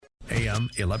AM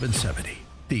 1170.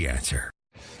 The Answer.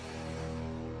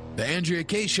 The Andrea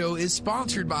Kaye Show is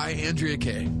sponsored by Andrea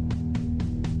Kaye.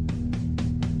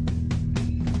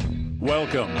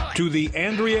 Welcome to the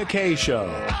Andrea Kaye Show.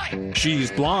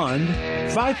 She's blonde,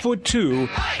 5'2",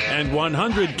 and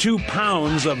 102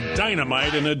 pounds of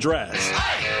dynamite in a dress.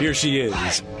 Here she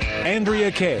is,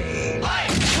 Andrea Kaye.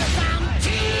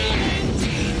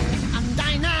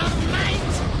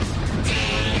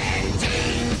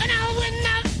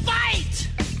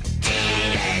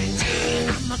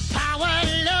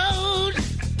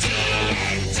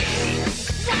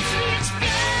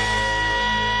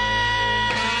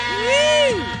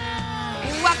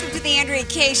 The Andrea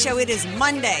Kaye Show. It is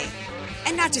Monday,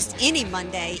 and not just any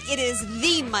Monday. It is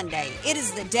the Monday. It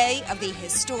is the day of the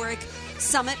historic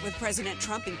summit with President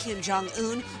Trump and Kim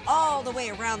Jong-un all the way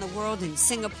around the world in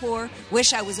Singapore.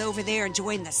 Wish I was over there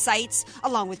enjoying the sights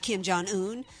along with Kim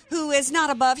Jong-un, who is not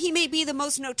above. He may be the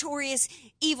most notorious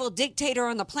evil dictator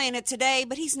on the planet today,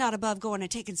 but he's not above going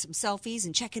and taking some selfies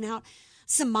and checking out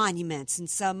some monuments and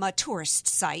some tourist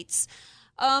sites.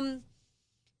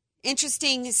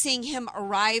 Interesting seeing him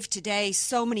arrive today.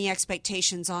 So many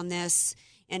expectations on this.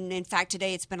 And in fact,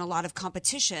 today it's been a lot of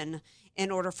competition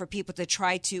in order for people to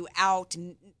try to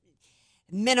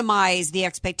minimize the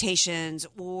expectations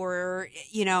or,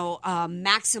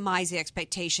 maximize the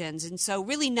expectations. And so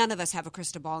really none of us have a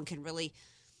crystal ball and can really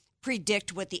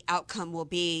predict what the outcome will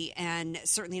be. And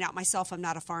certainly not myself. I'm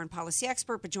not a foreign policy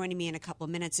expert, but joining me in a couple of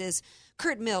minutes is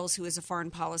Kurt Mills, who is a foreign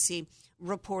policy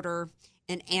reporter,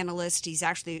 an analyst. He's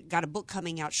actually got a book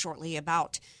coming out shortly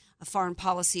about a foreign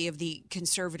policy of the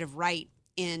conservative right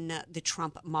in the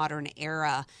Trump modern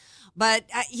era. But,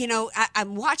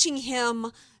 I'm watching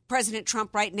him, President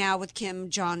Trump, right now with Kim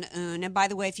Jong-un. And by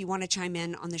the way, if you want to chime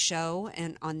in on the show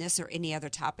and on this or any other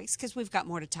topics, because we've got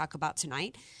more to talk about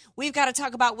tonight. We've got to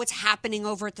talk about what's happening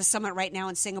over at the summit right now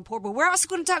in Singapore. But we're also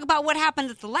going to talk about what happened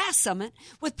at the last summit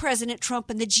with President Trump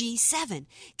and the G7.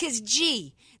 Because,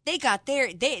 they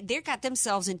got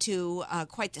themselves into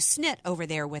quite the snit over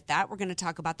there with that. We're going to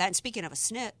talk about that. And speaking of a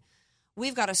snit,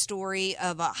 we've got a story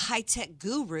of a high-tech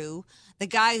guru, the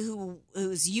guy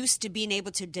who's used to being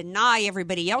able to deny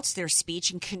everybody else their speech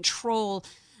and control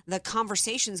the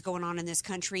conversations going on in this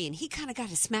country. And he kind of got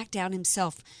a smackdown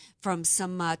himself from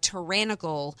some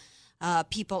tyrannical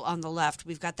people on the left.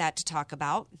 We've got that to talk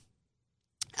about.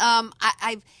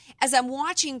 As I'm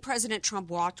watching President Trump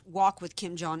walk with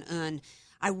Kim Jong-un,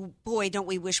 boy, don't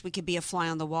we wish we could be a fly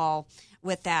on the wall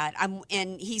with that.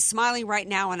 And he's smiling right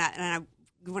now. And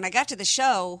when I got to the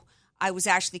show, I was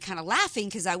actually kind of laughing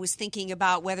because I was thinking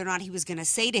about whether or not he was going to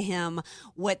say to him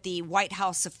what the White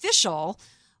House official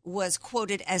was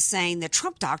quoted as saying the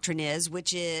Trump doctrine is,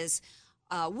 which is,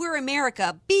 we're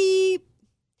America, beep.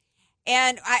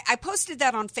 And I posted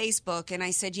that on Facebook and I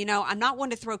said, I'm not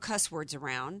one to throw cuss words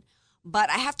around.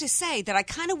 But I have to say that I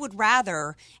kind of would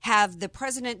rather have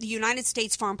the United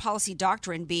States foreign policy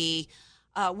doctrine be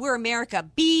we're America,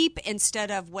 beep,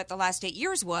 instead of what the last 8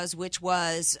 years was, which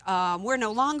was we're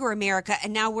no longer America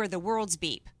and now we're the world's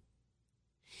beep.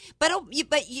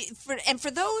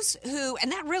 For those who,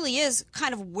 and that really is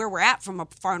kind of where we're at from a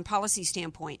foreign policy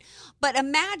standpoint. But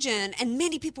imagine, and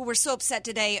many people were so upset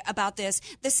today about this,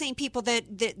 the same people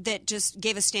that just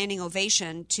gave a standing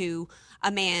ovation to a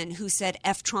man who said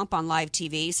F Trump on live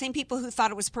TV, same people who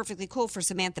thought it was perfectly cool for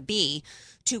Samantha Bee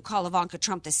to call Ivanka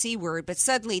Trump the C word, but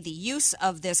suddenly the use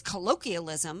of this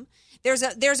colloquialism. There's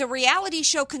a reality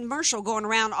show commercial going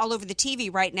around all over the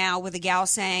TV right now with a gal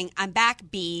saying, I'm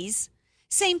back, bees.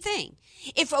 Same thing.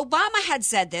 If Obama had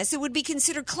said this, it would be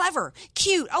considered clever,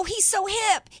 cute. Oh, he's so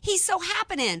hip. He's so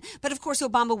happening. But of course,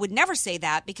 Obama would never say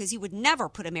that because he would never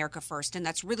put America first. And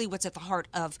that's really what's at the heart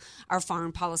of our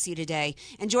foreign policy today.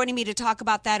 And joining me to talk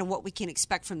about that and what we can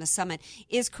expect from the summit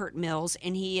is Kurt Mills.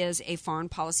 And he is a foreign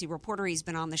policy reporter. He's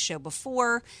been on the show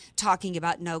before talking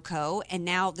about NOKO. And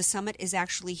now the summit is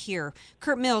actually here.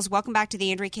 Kurt Mills, welcome back to the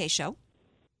Andrea Kaye Show.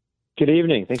 Good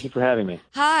evening. Thank you for having me.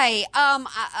 Hi.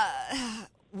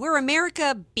 We're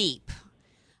America, beep.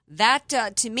 That,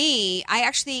 to me, I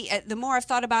actually, the more I've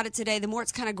thought about it today, the more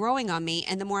it's kind of growing on me,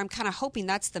 and the more I'm kind of hoping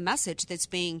that's the message that's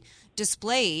being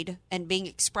displayed and being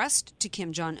expressed to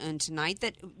Kim Jong-un tonight,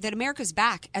 that America's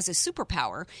back as a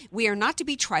superpower. We are not to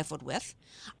be trifled with.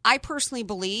 I personally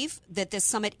believe that this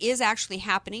summit is actually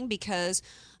happening because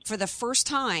for the first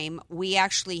time, we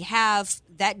actually have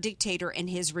that dictator and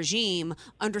his regime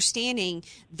understanding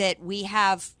that we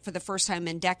have, for the first time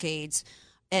in decades,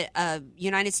 a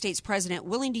United States president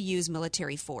willing to use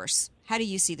military force. How do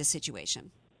you see the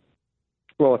situation?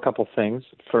 Well, a couple things.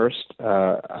 First,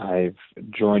 I've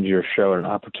joined your show at an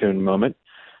opportune moment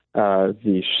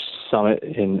The summit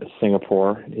in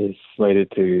Singapore is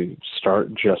slated to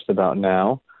start just about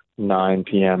now, 9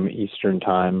 p.m. Eastern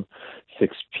Time,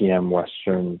 6 p.m.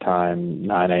 Western Time,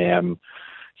 9 a.m.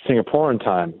 Singaporean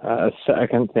time. A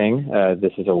second thing,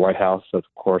 this is a White House, so of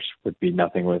course would be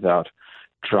nothing without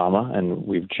drama, and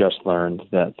we've just learned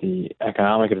that the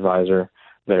economic advisor,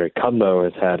 Larry Kudlow,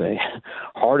 has had a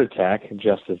heart attack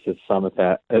just as the summit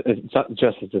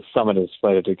is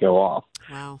slated to go off.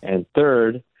 Wow. And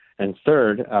third,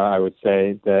 I would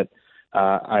say that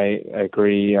I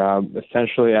agree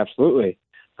essentially, absolutely.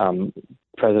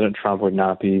 President Trump would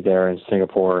not be there in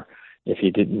Singapore if he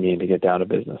didn't need to get down to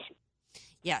business.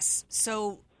 Yes.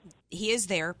 So he is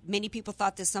there. Many people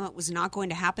thought this summit was not going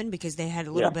to happen because they had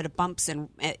a little bit of bumps and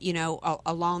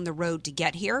along the road to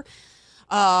get here.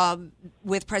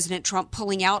 With President Trump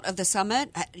pulling out of the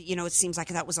summit, it seems like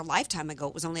that was a lifetime ago.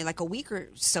 It was only like a week or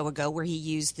so ago where he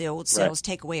used the old sales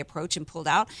takeaway approach and pulled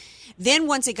out. Then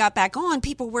once it got back on,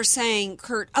 people were saying,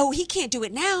 Kurt, he can't do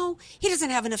it now. He doesn't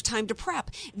have enough time to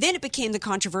prep. Then it became the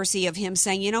controversy of him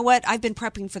saying, you know what, I've been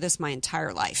prepping for this my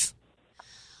entire life.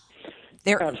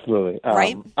 Absolutely.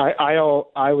 Right?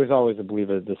 I was always a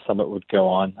believer that the summit would go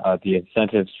on. The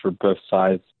incentives for both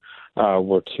sides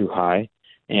were too high.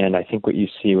 And I think what you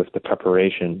see with the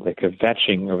preparation, the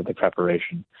kvetching over the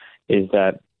preparation, is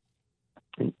that,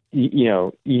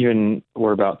 even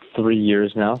we're about 3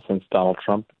 years now since Donald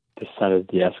Trump descended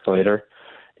the escalator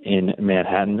in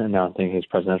Manhattan announcing his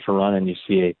presidential run, and you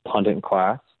see a pundit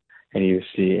class and you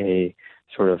see a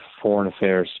sort of foreign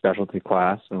affairs specialty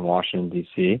class in Washington,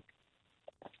 D.C.,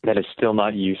 that is still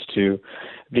not used to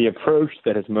the approach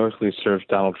that has mostly served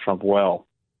Donald Trump well.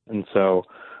 And so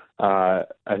I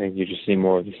think you just see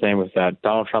more of the same with that.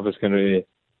 Donald Trump is going to be,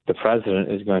 the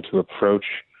president is going to approach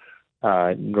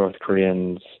North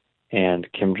Koreans and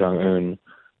Kim Jong-un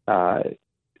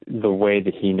the way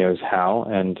that he knows how.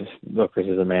 And look, this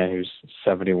is a man who's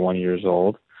 71 years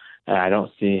old, and I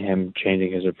don't see him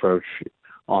changing his approach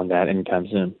on that anytime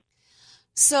soon.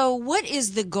 So what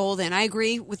is the goal then? I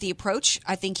agree with the approach.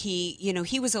 I think he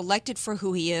was elected for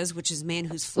who he is, which is a man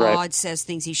who's flawed, says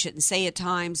things he shouldn't say at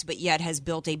times, but yet has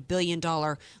built a $1 billion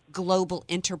global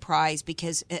enterprise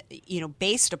because,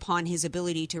 based upon his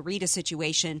ability to read a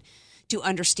situation, to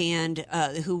understand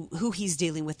who he's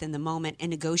dealing with in the moment and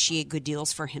negotiate good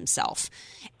deals for himself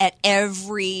at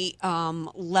every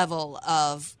level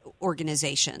of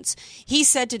organizations. He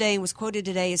said today and was quoted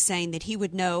today as saying that he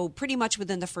would know pretty much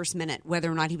within the first minute whether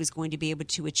or not he was going to be able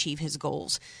to achieve his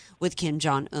goals with Kim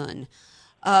Jong-un.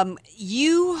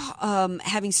 You,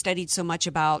 having studied so much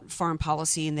about foreign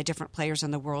policy and the different players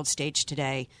on the world stage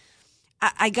today,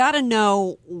 I got to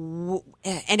know,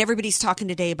 and everybody's talking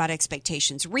today about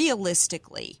expectations.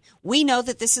 Realistically, we know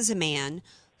that this is a man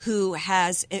who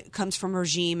comes from a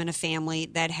regime and a family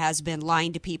that has been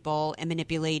lying to people and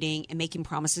manipulating and making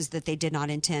promises that they did not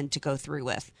intend to go through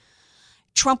with.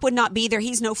 Trump would not be there.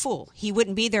 He's no fool. He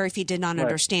wouldn't be there if he did not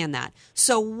understand that.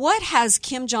 So what has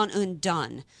Kim Jong-un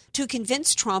done to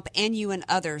convince Trump and you and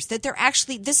others that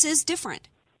this is different?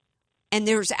 And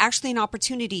there's actually an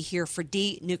opportunity here for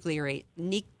I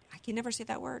can never say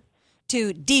that word,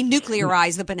 to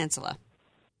denuclearize the peninsula.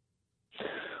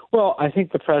 Well, I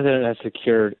think the president has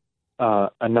secured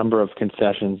a number of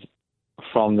concessions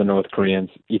from the North Koreans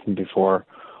even before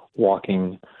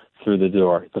walking through the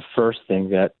door. The first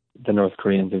thing that the North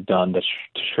Koreans have done to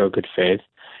show good faith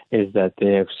is that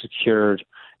they have secured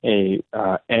a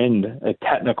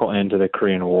technical end to the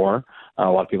Korean War. A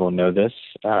lot of people know this.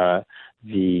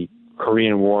 The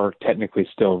Korean War technically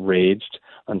still raged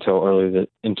until earlier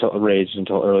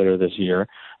this year.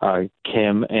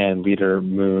 Kim and Leader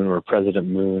Moon, or President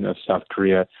Moon of South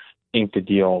Korea, inked a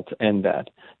deal to end that.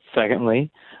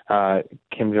 Secondly,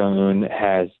 Kim Jong-un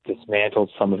has dismantled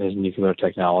some of his nuclear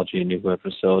technology and nuclear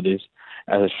facilities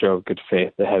as a show of good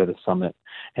faith ahead of the summit.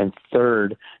 And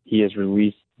third, he has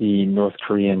released the North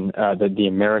Korean, the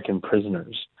American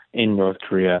prisoners in North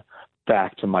Korea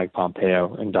back to Mike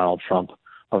Pompeo and Donald Trump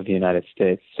of the United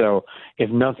States. So if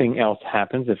nothing else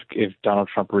happens, if Donald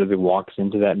Trump really walks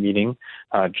into that meeting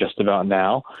just about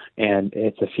now and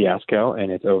it's a fiasco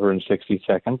and it's over in 60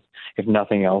 seconds, if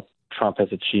nothing else, Trump has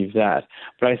achieved that.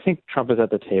 But I think Trump is at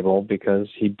the table because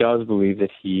he does believe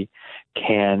that he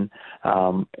can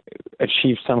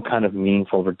achieve some kind of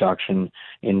meaningful reduction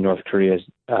in North Korea's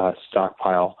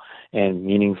stockpile and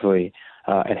meaningfully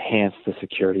enhance the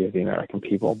security of the American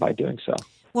people by doing so.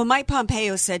 Well, Mike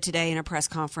Pompeo said today in a press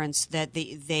conference that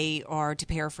they are, to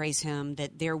paraphrase him,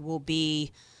 that there will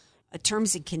be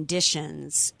terms and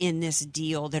conditions in this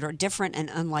deal that are different and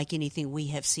unlike anything we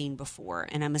have seen before.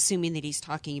 And I'm assuming that he's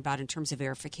talking about in terms of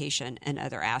verification and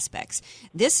other aspects.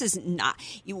 This is not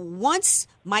once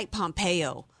Mike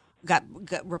Pompeo got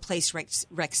replaced Rex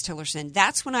Tillerson.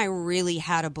 That's when I really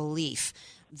had a belief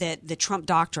that the Trump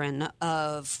doctrine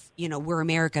of we're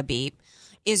America beep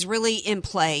is really in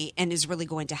play and is really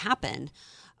going to happen.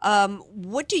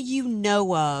 What do you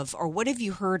know of, or what have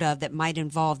you heard of that might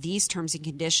involve these terms and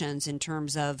conditions in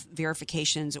terms of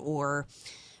verifications, or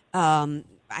I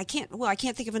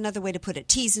can't think of another way to put it,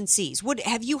 T's and C's.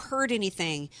 Have you heard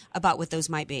anything about what those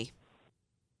might be?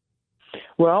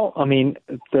 Well, I mean,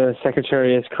 the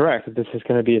Secretary is correct that this is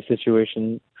going to be a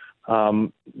situation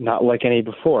not like any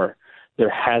before. There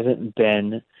hasn't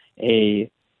been a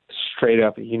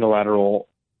straight-up unilateral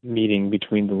meeting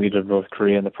between the leader of North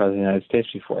Korea and the President of the United States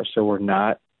before. So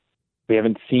we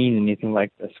haven't seen anything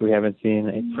like this. We haven't seen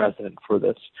a precedent for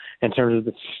this. In terms of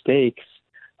the stakes,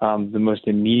 the most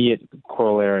immediate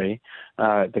corollary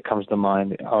that comes to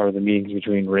mind are the meetings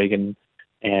between Reagan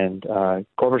and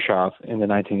Gorbachev in the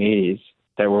 1980s.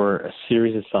 There were a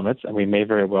series of summits, and we may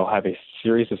very well have a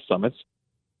series of summits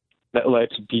that led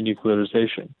to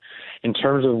denuclearization. In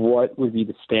terms of what would be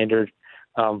the standard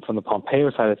from the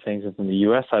Pompeo side of things and from the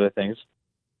U.S. side of things,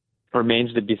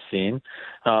 remains to be seen.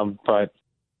 But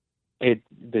the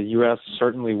U.S.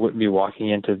 certainly wouldn't be walking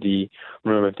into the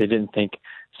room if they didn't think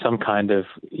some kind of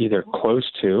either close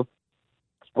to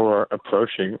or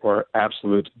approaching or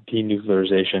absolute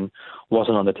denuclearization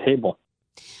wasn't on the table.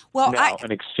 Well, now,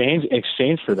 in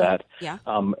exchange for that,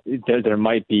 there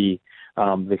might be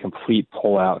the complete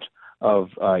pullout of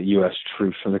U.S.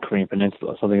 troops from the Korean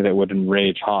Peninsula, something that would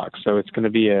enrage hawks. So it's going to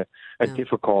be a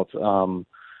difficult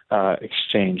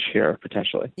exchange here,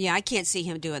 potentially. Yeah, I can't see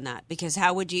him doing that, because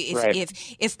how would you,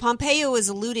 if Pompeo is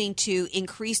alluding to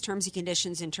increased terms and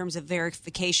conditions in terms of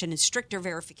verification and stricter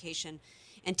verification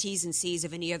and T's and C's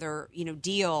of any other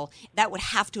deal, that would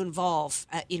have to involve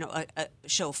a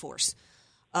show of force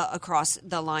across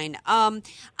the line. I'm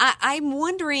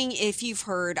wondering if you've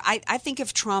heard. I think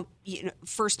of Trump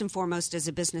first and foremost as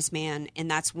a businessman, and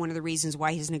that's one of the reasons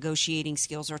why his negotiating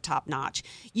skills are top notch.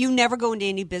 You never go into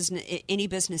any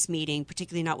business meeting,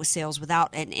 particularly not with sales,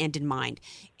 without an end in mind.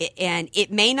 And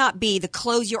it may not be the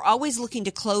close. You're always looking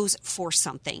to close for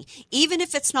something, even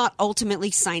if it's not ultimately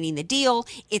signing the deal.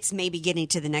 It's maybe getting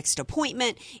to the next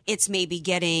appointment. It's maybe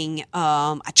getting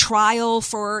a trial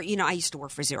for. I used to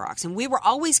work for Xerox, and we were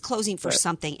always closing for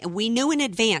something, and we knew in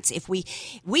advance if we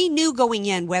knew going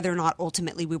in whether or not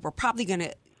ultimately we were probably going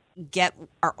to get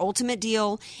our ultimate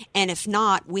deal, and if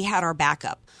not, we had our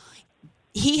backup.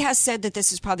 He has said that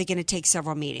this is probably going to take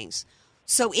several meetings.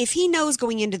 So if he knows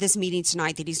going into this meeting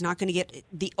tonight that he's not going to get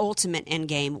the ultimate end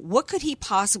game, what could he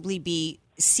possibly be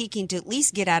seeking to at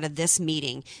least get out of this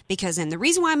meeting? And the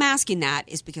reason why I'm asking that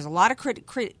is because a lot of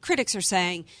critics are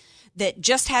saying that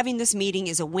just having this meeting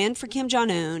is a win for Kim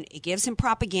Jong-un. It gives him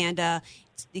propaganda.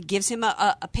 It gives him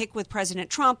a pick with President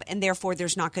Trump, and therefore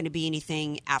there's not going to be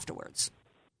anything afterwards.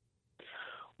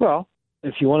 Well,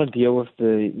 if you want to deal with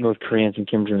the North Koreans and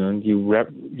Kim Jong-un,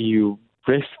 you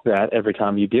risk that every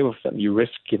time you deal with them. You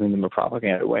risk giving them a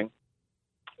propaganda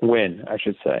win, I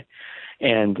should say.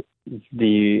 And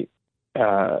the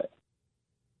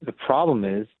problem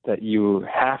is that you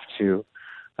have to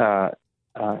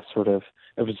sort of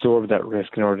absorb that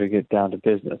risk in order to get down to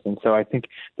business. And so I think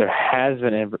there has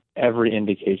been every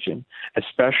indication,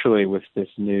 especially with this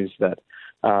news that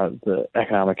the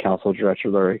Economic Council Director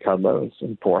Larry Kudlow is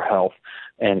in poor health,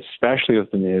 and especially with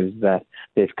the news that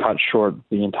they've cut short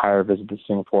the entire visit to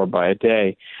Singapore by a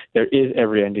day. There is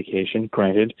every indication,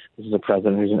 granted, this is a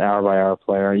president who's an hour-by-hour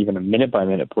player, even a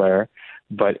minute-by-minute player,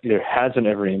 but there has been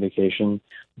every indication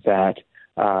that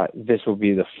this will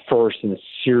be the first in a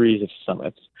series of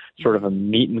summits, sort of a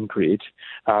meet and greet,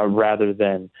 rather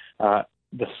than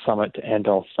the summit to end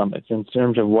all summits. In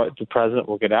terms of what the president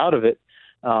will get out of it,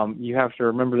 you have to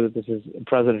remember that this is a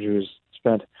president who's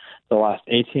spent the last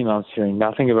 18 months hearing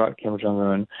nothing about Kim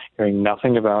Jong-un, hearing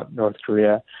nothing about North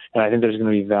Korea, and I think there's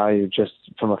going to be value just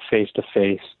from a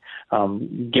face-to-face,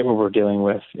 get what we're dealing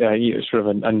with, sort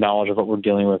of a knowledge of what we're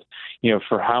dealing with,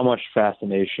 for how much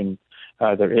fascination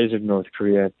there is of North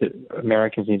Korea. That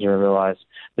Americans need to realize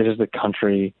this is the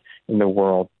country in the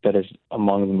world that is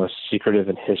among the most secretive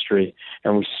in history,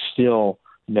 and we still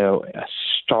know a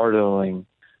startling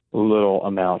little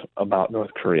amount about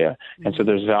North Korea. And so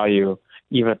there's value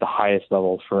even at the highest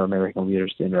levels for American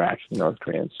leaders to interact with North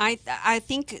Koreans. I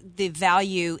think the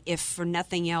value, if for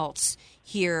nothing else,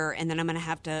 here, and then I'm going to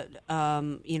have to,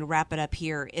 wrap it up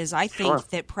here, is I think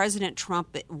that President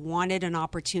Trump wanted an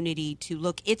opportunity to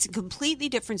look. It's a completely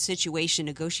different situation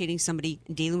negotiating somebody,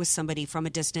 dealing with somebody from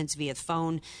a distance via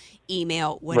phone,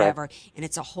 email, whatever. Right. And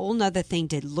it's a whole nother thing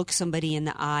to look somebody in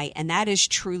the eye. And that is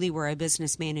truly where a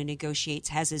businessman who negotiates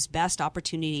has his best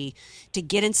opportunity to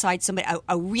get inside somebody.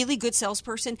 A really good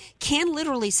salesperson can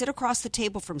literally sit across the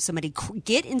table from somebody,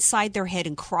 get inside their head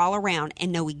and crawl around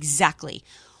and know exactly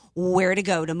where to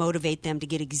go to motivate them to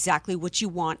get exactly what you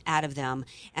want out of them.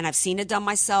 And I've seen it done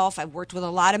myself. I've worked with a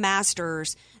lot of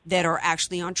masters that are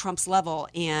actually on Trump's level.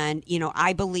 And,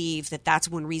 I believe that that's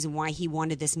one reason why he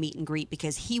wanted this meet and greet,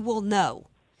 because he will know,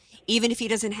 even if he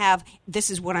doesn't have, this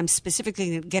is what I'm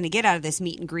specifically going to get out of this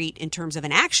meet and greet in terms of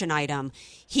an action item,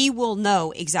 he will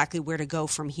know exactly where to go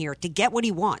from here to get what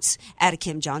he wants out of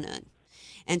Kim Jong-un.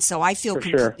 And so I feel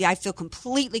I feel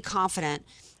completely confident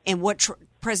in what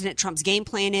President Trump's game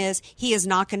plan is. He is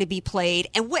not going to be played.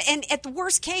 And at the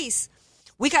worst case,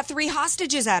 we got 3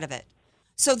 hostages out of it.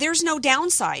 So there's no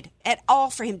downside at all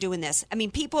for him doing this. I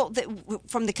mean, people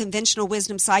from the conventional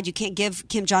wisdom side, you can't give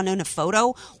Kim Jong-un a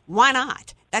photo. Why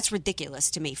not? That's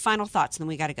ridiculous to me. Final thoughts, and then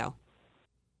we got to go.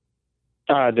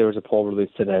 There was a poll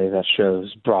released today that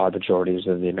shows broad majorities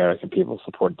of the American people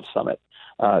support the summit.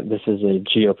 This is a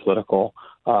geopolitical,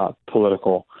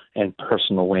 political, and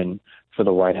personal win for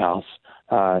the White House.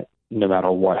 No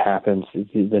matter what happens,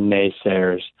 the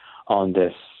naysayers on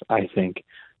this, I think,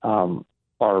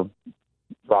 are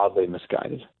broadly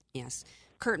misguided. Yes.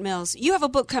 Kurt Mills, you have a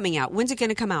book coming out. When's it going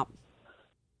to come out?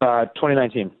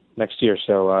 2019, next year.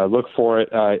 So look for it.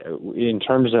 In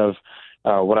terms of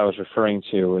what I was referring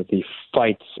to, the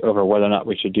fights over whether or not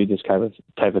we should do this type of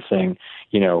thing,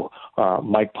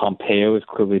 Mike Pompeo is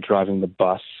clearly driving the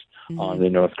bus on the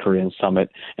North Korean summit,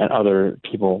 and other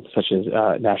people such as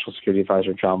National Security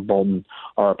Advisor John Bolton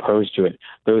are opposed to it.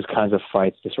 Those kinds of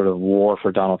fights, the sort of war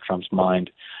for Donald Trump's mind,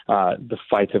 the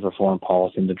fights over foreign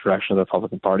policy in the direction of the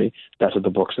Republican Party, that's what the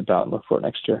book's about, and look for it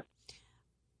next year.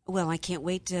 Well, I can't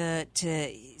wait to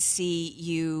see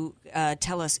you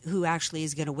tell us who actually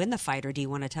is going to win the fight, or do you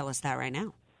want to tell us that right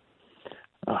now?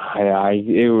 I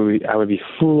would be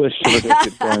foolish to predict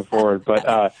it going forward,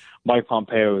 but Mike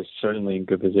Pompeo is certainly in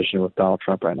good position with Donald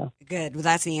Trump right now. Good. Well,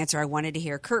 that's the answer I wanted to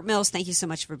hear. Kurt Mills, thank you so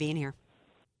much for being here.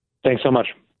 Thanks so much.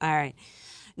 All right.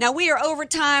 Now, we are over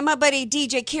time. My buddy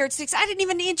DJ Carrot Sticks, I didn't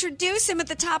even introduce him at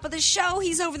the top of the show.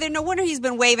 He's over there. No wonder he's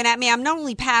been waving at me. I'm not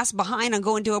only passed behind on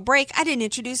going to a break, I didn't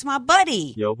introduce my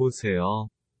buddy. 여보세요.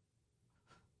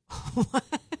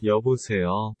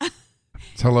 여보세요.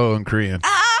 It's hello in Korean.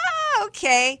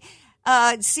 Okay.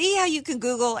 See how you can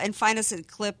Google and find us a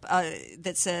clip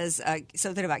that says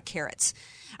something about carrots.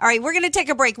 All right, we're going to take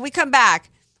a break. When we come back,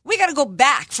 we got to go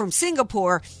back from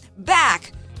Singapore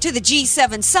back to the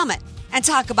G7 summit and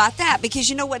talk about that, because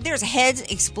you know what? There's heads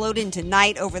exploding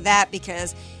tonight over that,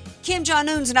 because Kim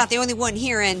Jong-un's not the only one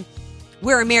hearing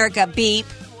 "We're America" beep.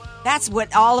 That's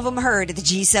what all of them heard at the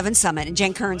G7 summit. And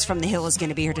Jen Kearns from The Hill is going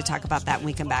to be here to talk about that when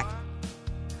we come back.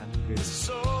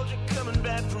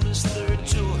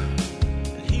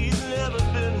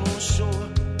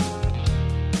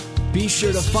 Be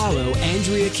sure to follow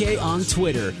Andrea Kaye on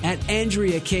Twitter at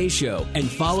Andrea Kaye Show, and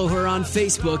follow her on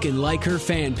Facebook and like her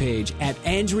fan page at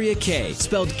Andrea Kaye,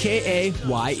 spelled Kaye.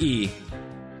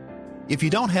 If you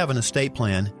don't have an estate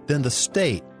plan, then the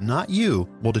state, not you,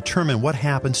 will determine what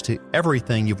happens to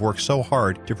everything you've worked so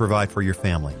hard to provide for your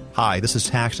family. Hi, this is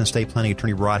tax and estate planning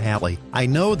attorney Rod Hatley. I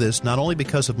know this not only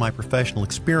because of my professional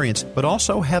experience, but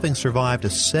also having survived a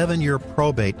 7-year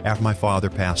probate after my father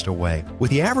passed away.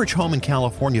 With the average home in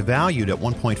California valued at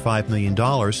 $1.5 million,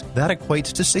 that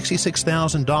equates to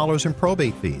 $66,000 in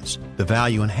probate fees. The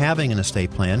value in having an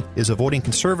estate plan is avoiding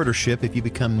conservatorship if you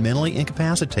become mentally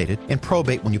incapacitated, and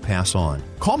probate when you pass on.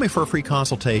 Call me for a free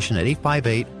consultation at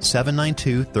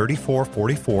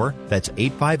 858-792-3444. That's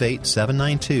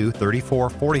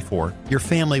 858-792-3444. Your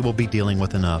family will be dealing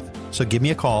with enough. So give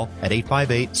me a call at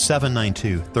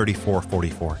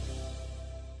 858-792-3444.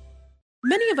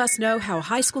 Many of us know how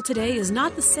high school today is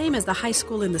not the same as the high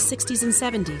school in the 60s and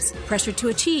 70s. Pressure to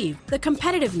achieve, the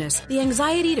competitiveness, the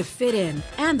anxiety to fit in,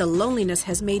 and the loneliness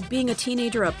has made being a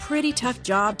teenager a pretty tough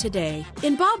job today.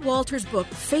 In Bob Walter's book,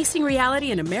 Facing Reality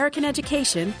in American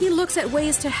Education, he looks at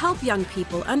ways to help young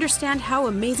people understand how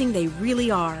amazing they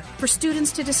really are, for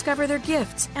students to discover their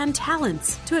gifts and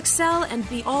talents, to excel and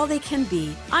be all they can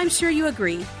be. I'm sure you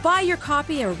agree. Buy your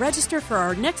copy or register for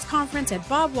our next conference at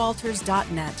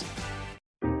bobwalters.net.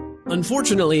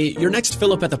 Unfortunately, your next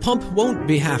fill-up at the pump won't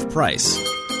be half price.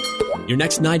 Your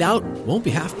next night out won't be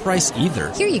half price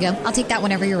either. Here you go. I'll take that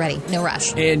whenever you're ready. No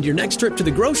rush. And your next trip to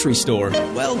the grocery store,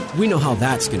 well, we know how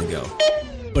that's going to go.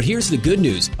 But here's the good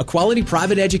news. A quality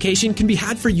private education can be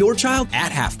had for your child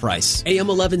at half price. AM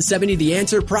 1170 The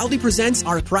Answer proudly presents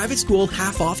our private school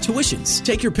half-off tuitions.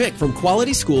 Take your pick from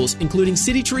quality schools, including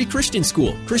City Tree Christian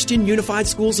School, Christian Unified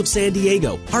Schools of San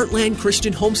Diego, Heartland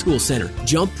Christian Homeschool Center,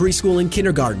 Jump Preschool and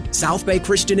Kindergarten, South Bay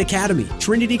Christian Academy,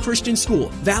 Trinity Christian School,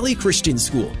 Valley Christian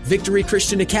School, Victory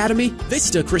Christian Academy,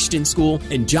 Vista Christian School,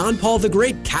 and John Paul the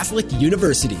Great Catholic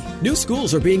University. New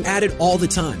schools are being added all the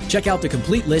time. Check out the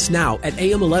complete list now at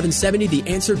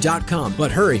am1170theanswer.com.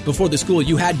 But hurry, before the school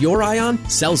you had your eye on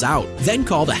sells out. Then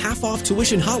call the half-off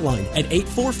tuition hotline at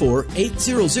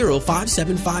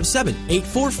 844-800-5757.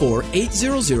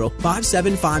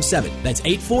 844-800-5757. That's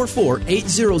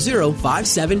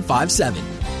 844-800-5757.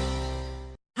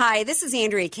 Hi, this is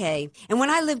Andrea Kaye, and when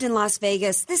I lived in Las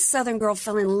Vegas, this Southern girl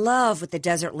fell in love with the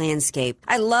desert landscape.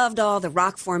 I loved all the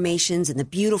rock formations and the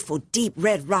beautiful deep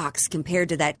red rocks compared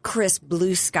to that crisp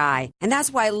blue sky. And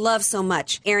that's why I love so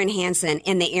much Erin Hansen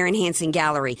in the Erin Hansen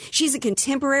Gallery. She's a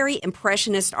contemporary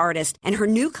impressionist artist, and her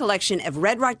new collection of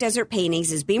red rock desert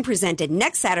paintings is being presented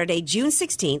next Saturday, June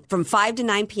 16th from 5 to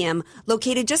 9 p.m.,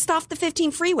 located just off the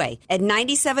 15 freeway at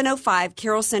 9705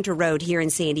 Carroll Center Road here in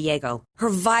San Diego. Her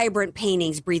vibrant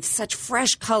paintings breathe such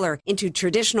fresh color into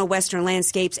traditional Western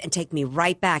landscapes and take me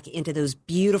right back into those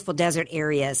beautiful desert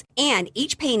areas. And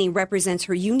each painting represents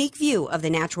her unique view of the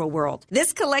natural world.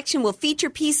 This collection will feature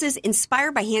pieces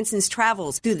inspired by Hansen's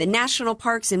travels through the national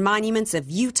parks and monuments of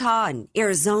Utah and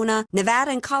Arizona, Nevada,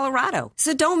 and Colorado.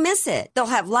 So don't miss it. They'll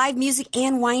have live music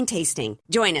and wine tasting.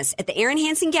 Join us at the Erin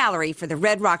Hansen Gallery for the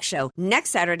Red Rock Show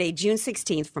next Saturday, June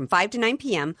 16th from 5 to 9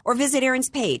 p.m. or visit Erin's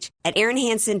page at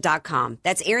erinhansen.com.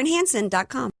 That's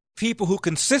erinhansen.com. People who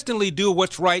consistently do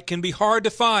what's right can be hard to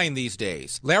find these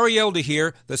days. Larry Elder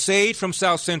here, the sage from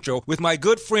South Central, with my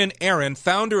good friend Aaron,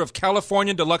 founder of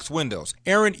California Deluxe Windows.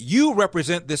 Aaron, you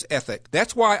represent this ethic.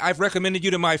 That's why I've recommended you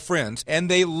to my friends, and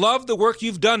they love the work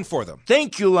you've done for them.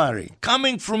 Thank you, Larry.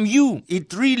 Coming from you,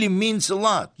 it really means a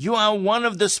lot. You are one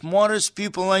of the smartest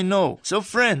people I know. So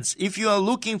friends, if you are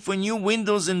looking for new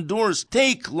windows and doors,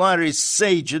 take Larry's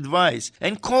sage advice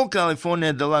and call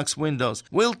California Deluxe Windows.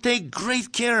 We'll take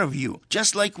great care of you,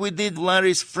 just like we did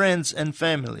Larry's friends and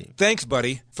family. Thanks,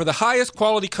 buddy. For the highest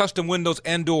quality custom windows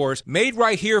and doors made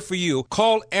right here for you,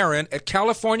 call Aaron at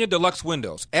California Deluxe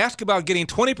Windows. Ask about getting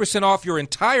 20% off your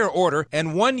entire order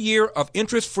and 1 year of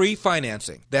interest-free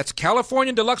financing. That's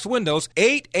California Deluxe Windows,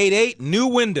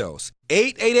 888-NEW-WINDOWS.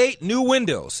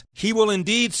 888-NEW-WINDOWS. He will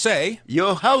indeed say,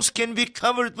 your house can be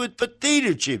covered with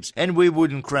potato chips, and we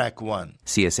wouldn't crack one.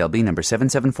 CSLB number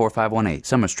 774518.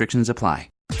 Some restrictions apply.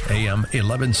 AM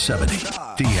 1170,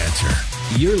 The Answer.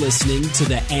 You're listening to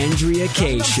The Andrea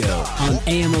Kaye Show on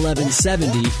AM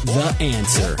 1170, The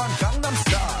Answer.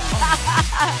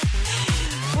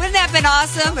 Wouldn't that have been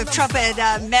awesome if Trump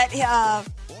had met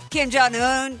Kim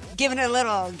Jong-un, giving it a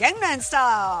little Gangnam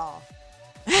Style?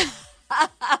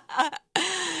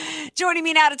 Joining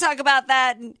me now to talk about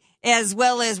that, as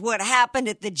well as what happened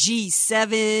at the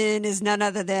G7, is none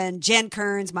other than Jen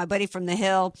Kearns, my buddy from the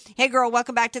Hill. Hey, girl,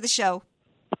 welcome back to the show.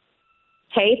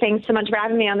 Hey, thanks so much for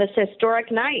having me on this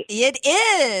historic night. It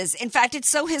is. In fact, it's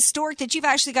so historic that you've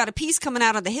actually got a piece coming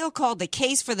out on the Hill called The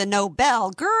Case for the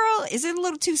Nobel. Girl, is it a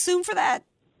little too soon for that?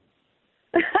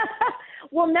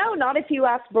 Well, no, not if you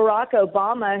ask Barack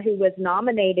Obama, who was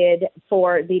nominated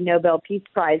for the Nobel Peace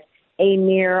Prize a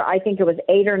mere, I think it was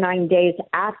 8 or 9 days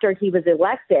after he was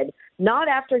elected. Not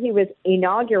after he was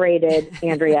inaugurated,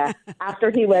 Andrea, after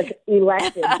he was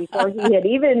elected, before he had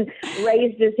even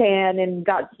raised his hand and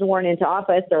got sworn into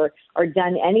office or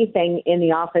done anything in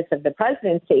the office of the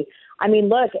presidency. I mean,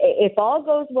 look, if all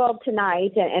goes well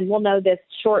tonight, and we'll know this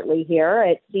shortly here,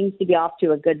 it seems to be off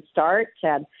to a good start.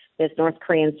 This North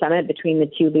Korean summit between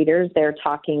the two leaders, they're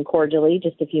talking cordially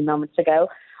just a few moments ago.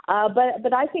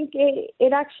 But I think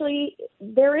it actually,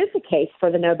 there is a case for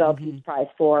the Nobel Peace Prize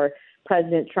for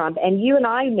President Trump. And you and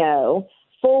I know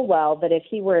full well that if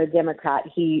he were a Democrat,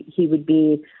 he would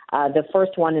be the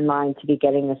first one in line to be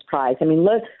getting this prize. I mean,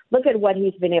 look at what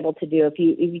he's been able to do. If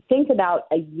you think about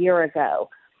a year ago,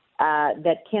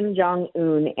 that Kim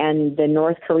Jong-un and the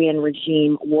North Korean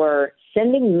regime were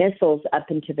sending missiles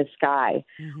up into the sky.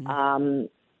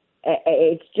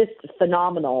 It's just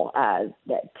phenomenal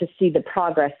to see the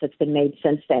progress that's been made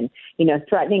since then. You know,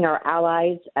 threatening our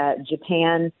allies,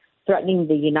 Japan, threatening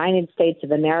the United States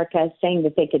of America, saying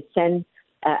that they could send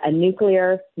a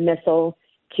nuclear missile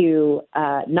to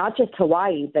not just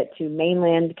Hawaii, but to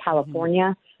mainland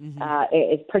California.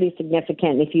 It's pretty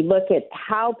significant. If you look at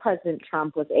how President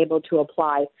Trump was able to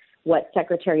apply what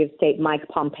Secretary of State Mike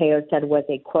Pompeo said was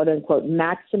a quote-unquote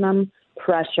maximum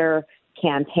pressure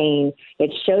campaign.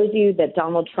 It shows you that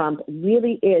Donald Trump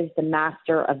really is the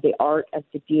master of the art of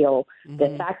the deal. Mm-hmm.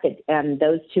 The fact that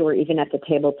those two are even at the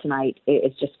table tonight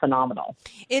is just phenomenal.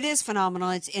 It is phenomenal,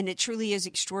 and it truly is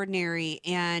extraordinary.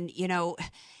 And,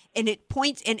 and it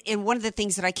points, and one of the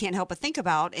things that I can't help but think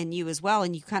about, and you as well,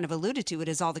 and you kind of alluded to it,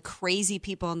 is all the crazy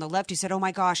people on the left who said, oh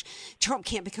my gosh, Trump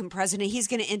can't become president. He's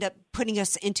going to end up putting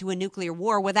us into a nuclear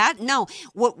war. With that, no.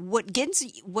 What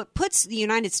puts the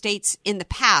United States in the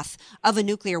path of a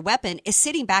nuclear weapon is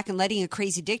sitting back and letting a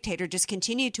crazy dictator just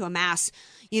continue to amass,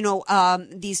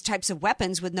 these types of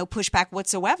weapons with no pushback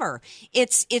whatsoever.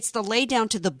 It's the lay down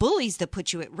to the bullies that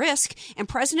put you at risk. And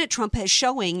President Trump has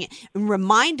showing and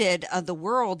reminded of the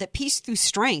world that peace through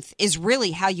strength is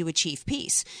really how you achieve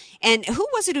peace. And who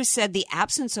was it who said the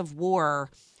absence of war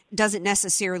doesn't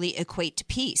necessarily equate to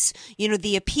peace?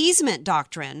 The appeasement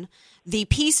doctrine, the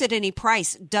peace at any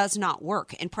price, does not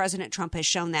work. And President Trump has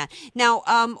shown that. Now,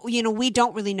 we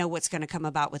don't really know what's going to come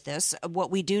about with this. What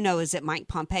we do know is that Mike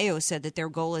Pompeo said that their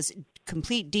goal is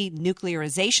complete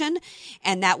denuclearization,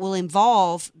 and that will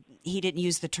involve, he didn't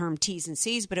use the term T's and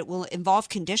C's, but it will involve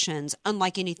conditions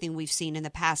unlike anything we've seen in the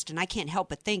past. And I can't help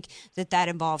but think that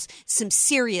involves some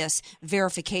serious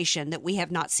verification that we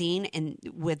have not seen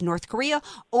with North Korea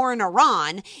or in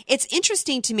Iran. It's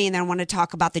interesting to me, and then I want to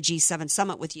talk about the G7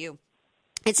 summit with you.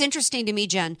 It's interesting to me,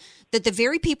 Jen, that the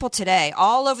very people today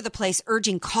all over the place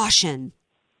urging caution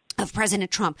of President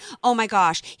Trump, oh my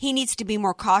gosh, he needs to be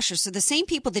more cautious. So the same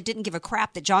people that didn't give a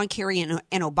crap that John Kerry and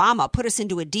Obama put us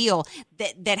into a deal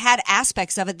that had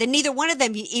aspects of it that neither one of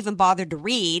them even bothered to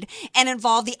read, and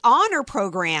involved the honor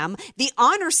program, the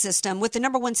honor system with the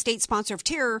number one state sponsor of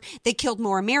terror that killed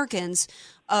more Americans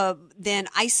than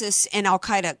ISIS and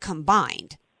Al-Qaeda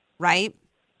combined, right?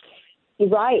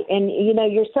 Right. And,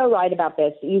 you're so right about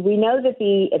this. We know that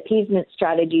the appeasement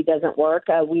strategy doesn't work.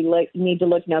 We need to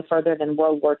look no further than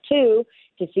World War II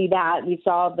to see that. We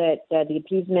saw that the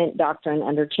appeasement doctrine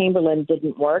under Chamberlain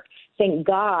didn't work. Thank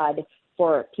God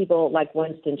for people like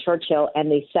Winston Churchill and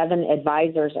the 7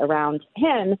 advisors around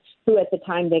him, who at the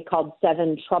time they called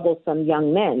 7 troublesome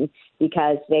young men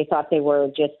because they thought they were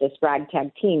just this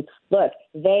ragtag team. Look,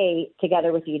 they,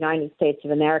 together with the United States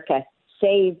of America,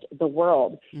 saved the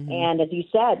world. Mm-hmm. And as you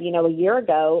said, a year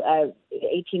ago,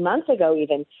 18 months ago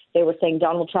even, they were saying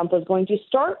Donald Trump was going to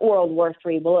start World War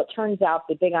III. Well, it turns out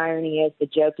the big irony is the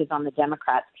joke is on the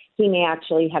Democrats. He may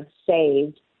actually have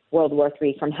saved World War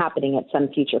III from happening at some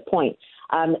future point.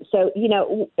 So,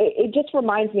 it just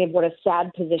reminds me of what a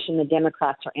sad position the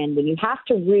Democrats are in. When you have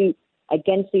to root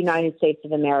against the United States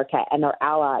of America and their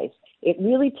allies, it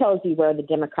really tells you where the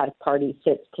Democratic Party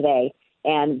sits today.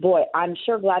 And boy, I'm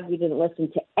sure glad we didn't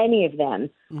listen to any of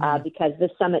them because this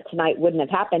summit tonight wouldn't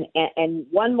have happened. And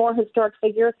one more historic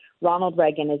figure, Ronald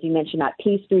Reagan, as you mentioned, that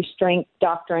peace through strength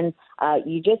doctrine.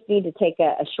 You just need to take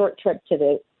a short trip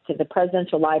to the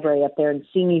presidential library up there in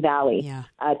Simi Valley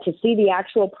to see the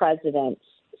actual president's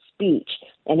speech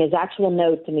and his actual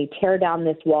notes and the tear down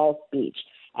this wall speech.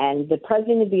 And the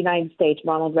president of the United States,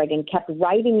 Ronald Reagan, kept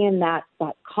writing in that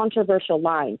controversial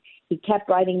line. He kept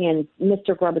writing in,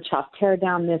 Mr. Gorbachev, tear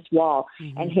down this wall.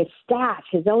 Mm-hmm. And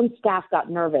his own staff got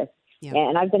nervous. Yep.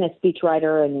 And I've been a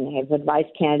speechwriter and have advised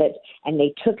candidates, and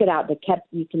they took it out.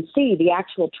 You can see the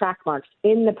actual track marks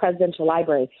in the presidential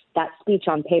library, that speech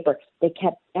on paper. They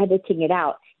kept editing it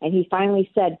out. And he finally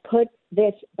said, put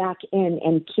this back in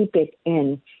and keep it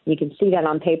in. You can see that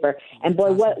on paper. And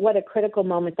boy, what a critical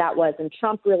moment that was. And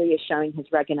Trump really is showing his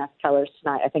Reagan-esque colors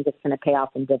tonight. I think it's going to pay off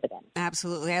in dividends.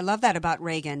 Absolutely. I love that about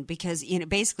Reagan because,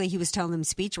 basically he was telling them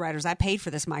speechwriters, I paid for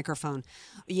this microphone.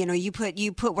 You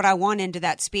put what I want into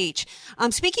that speech.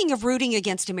 Speaking of rooting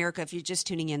against America, if you're just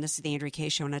tuning in, this is the Andrea Kaye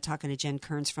Show, and I'm talking to Jen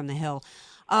Kearns from the Hill.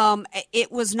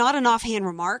 It was not an offhand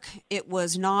remark. It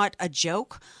was not a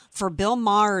joke for Bill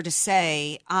Maher to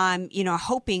say, I'm,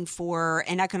 hoping for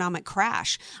an economic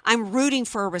crash. I'm rooting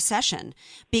for a recession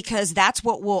because that's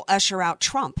what will usher out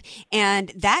Trump. And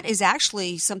that is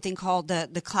actually something called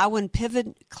the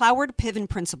Cloward-Piven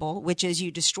principle, which is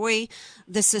you destroy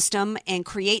the system and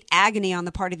create agony on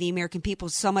the part of the American people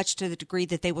so much to the degree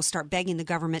that they will start begging the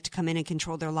government to come in and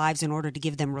control their lives in order to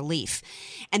give them relief.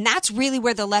 And that's really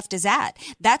where the left is at.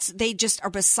 They just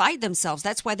are beside themselves.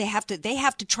 That's why they have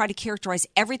to try to characterize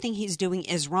everything he's doing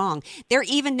is wrong. They're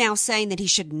even now saying that he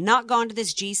should not gone to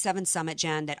this G7 summit,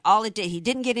 Jen, that he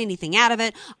didn't get anything out of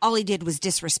it. All he did was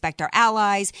disrespect our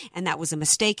allies, and that was a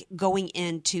mistake going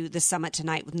into the summit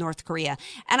tonight with North Korea.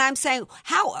 And I'm saying,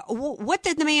 what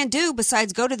did the man do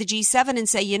besides go to the G7 and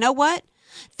say, you know what?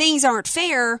 things aren't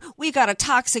fair. We've got a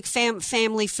toxic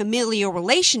family familial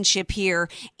relationship here,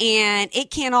 and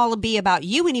it can't all be about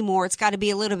you anymore. It's got to be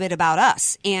a little bit about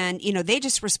us. And, they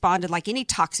just responded like any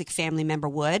toxic family member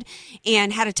would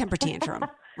and had a temper tantrum,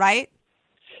 right?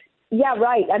 Yeah,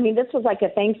 right. I mean, this was like a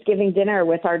Thanksgiving dinner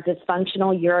with our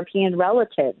dysfunctional European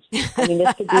relatives. I mean,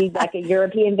 this could be like a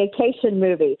European vacation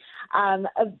movie.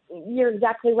 You're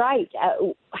exactly right.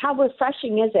 How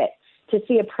refreshing is it to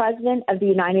see a president of the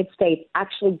United States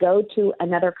actually go to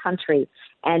another country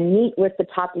and meet with the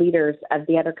top leaders of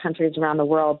the other countries around the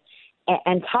world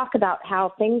and talk about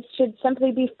how things should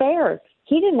simply be fair?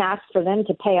 He didn't ask for them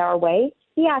to pay our way.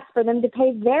 He asked for them to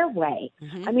pay their way.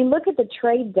 Mm-hmm. I mean, look at the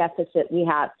trade deficit we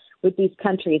have with these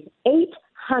countries.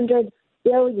 $800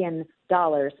 billion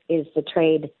is the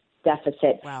trade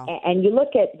deficit. Wow. And you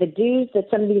look at the dues that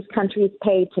some of these countries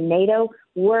pay to NATO,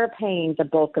 we're paying the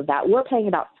bulk of that. We're paying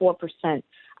about 4%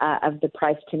 of the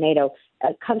price to NATO.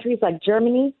 Countries like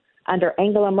Germany under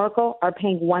Angela Merkel are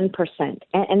paying 1%.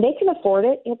 And they can afford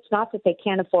it. It's not that they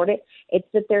can't afford it. It's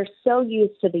that they're so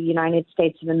used to the United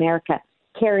States of America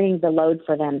carrying the load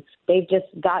for them. They've just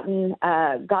gotten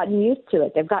used to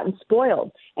it. They've gotten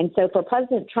spoiled. And so for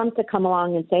President Trump to come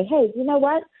along and say, hey, you know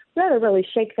what? We ought to really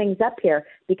shake things up here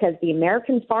because the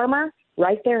American farmer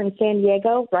right there in San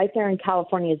Diego, right there in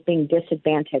California is being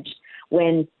disadvantaged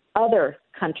when other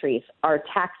countries are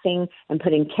taxing and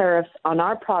putting tariffs on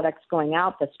our products going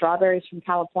out, the strawberries from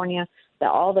California,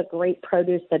 all the great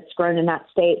produce that's grown in that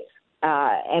state.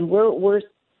 And we're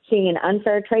seeing an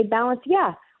unfair trade balance.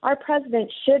 Yeah. Our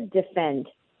president should defend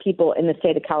people in the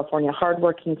state of California,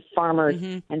 hardworking farmers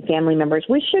and family members.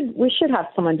 We should have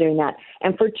someone doing that.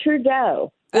 And for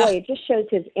Trudeau, boy, it just shows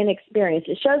his inexperience.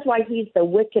 It shows why he's the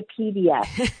Wikipedia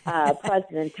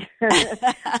president.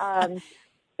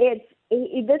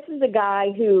 This is a guy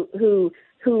who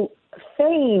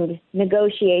feigned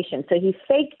negotiation. So he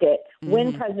faked it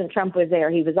when President Trump was there.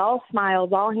 He was all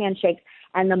smiles, all handshakes.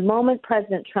 And the moment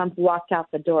President Trump walked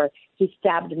out the door, he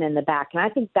stabbed him in the back. And I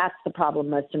think that's the problem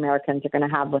most Americans are going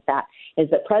to have with that, is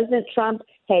that President Trump,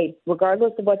 hey,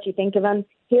 regardless of what you think of him,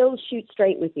 he'll shoot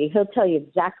straight with you. He'll tell you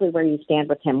exactly where you stand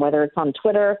with him, whether it's on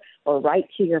Twitter or right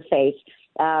to your face.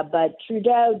 But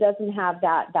Trudeau doesn't have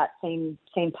that same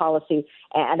policy.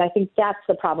 And I think that's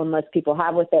the problem most people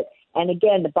have with it. And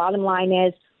again, the bottom line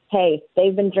is, hey,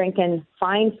 they've been drinking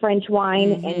fine French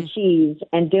wine and cheese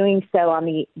and doing so on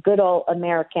the good old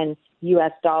American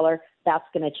U.S. dollar. That's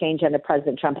going to change under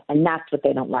President Trump, and that's what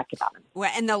they don't like about him. Well,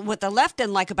 and what the left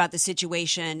doesn't like about the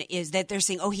situation is that they're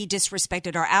saying, oh, he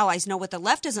disrespected our allies. No, what the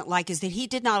left doesn't like is that he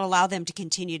did not allow them to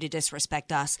continue to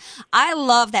disrespect us. I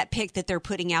love that pic that they're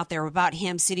putting out there about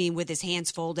him sitting with his hands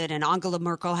folded and Angela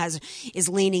Merkel is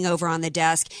leaning over on the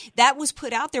desk. That was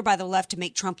put out there by the left to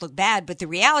make Trump look bad, but the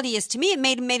reality is, to me, it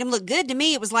made him look good. To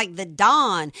me, it was like the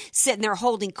Don sitting there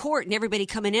holding court and everybody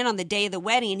coming in on the day of the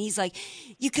wedding, and he's like,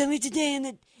 you come here today and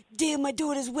the day of my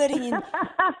daughter's wedding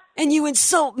and you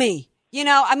insult me.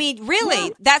 I mean,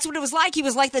 really, that's what it was like. He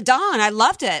was like the Don. I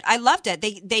loved it.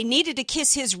 They needed to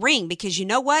kiss his ring because you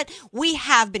know what? We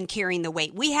have been carrying the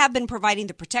weight. We have been providing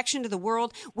the protection to the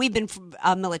world. We've been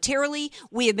militarily.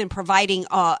 We have been providing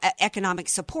economic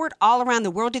support all around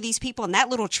the world to these people. And that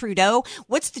little Trudeau,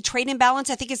 what's the trade imbalance?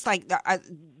 I think it's like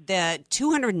the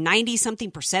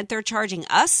 290-something% they're charging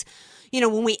us.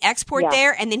 When we export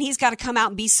there, and then he's got to come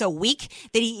out and be so weak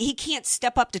that he can't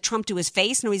step up to Trump to his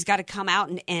face. No, he's got to come out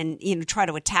and try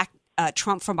to attack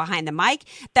Trump from behind the mic.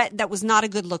 That was not a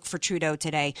good look for Trudeau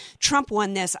today. Trump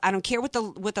won this. I don't care what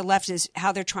the left is,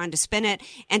 how they're trying to spin it.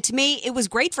 And to me, it was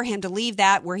great for him to leave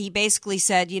that where he basically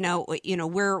said,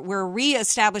 we're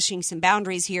reestablishing some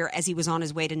boundaries here as he was on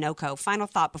his way to NOKO. Final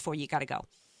thought before you got to go.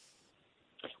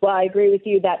 Well, I agree with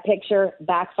you. That picture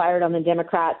backfired on the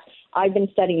Democrats. I've been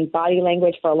studying body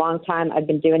language for a long time. I've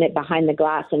been doing it behind the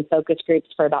glass in focus groups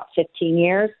for about 15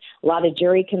 years. A lot of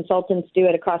jury consultants do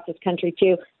it across this country,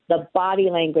 too. The body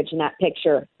language in that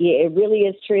picture, it really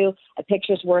is true. A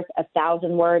picture's worth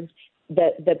 1,000 words.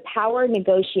 The power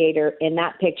negotiator in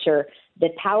that picture,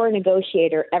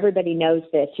 everybody knows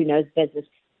this who knows business,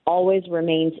 always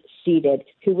remains seated.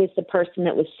 Who was the person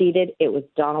that was seated? It was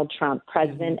Donald Trump,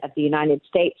 President of the United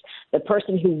States. The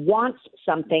person who wants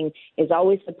something is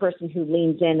always the person who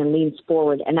leans in and leans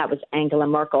forward, and that was Angela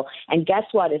Merkel. And guess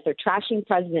what? As they're trashing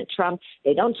President Trump,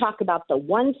 they don't talk about the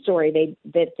one story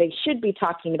that they should be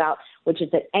talking about, which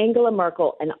is that Angela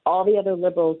Merkel and all the other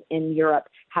liberals in Europe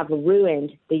have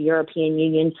ruined the European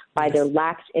Union by their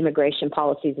lax immigration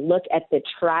policies. Look at the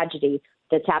tragedy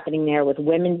that's happening there with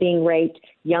women being raped,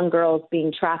 young girls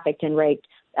being trafficked and raped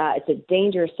It's a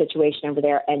dangerous situation over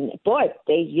there. And, boy,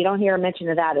 you don't hear a mention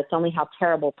of that. It's only how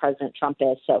terrible President Trump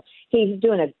is. So he's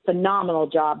doing a phenomenal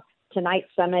job. Tonight's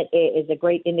summit is a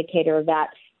great indicator of that.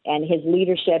 And his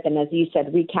leadership, and as you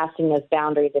said, recasting those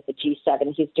boundaries at the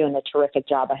G7, he's doing a terrific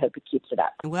job. I hope he keeps it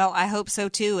up. Well, I hope so,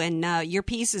 too. And your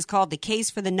piece is called The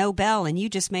Case for the Nobel, and you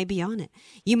just may be on it.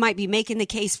 You might be making the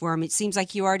case for him. It seems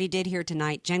like you already did here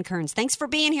tonight. Jen Kearns, thanks for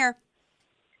being here.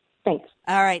 Thanks.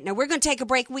 All right. Now, we're going to take a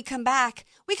break. When we come back,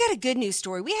 we got a good news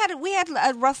story. We had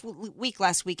a rough week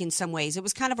last week in some ways. It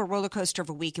was kind of a roller coaster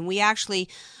of a week. And we actually,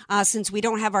 since we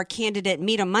don't have our candidate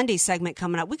Meet 'em Monday segment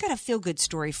coming up, we got a feel-good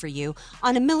story for you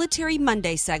on a Military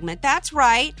Monday segment. That's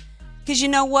right. Because you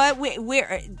know what?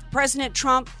 We're President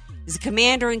Trump is the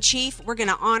commander-in-chief. We're going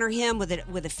to honor him with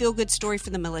a feel-good story for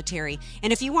the military.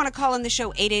 And if you want to call in the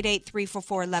show,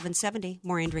 888-344-1170.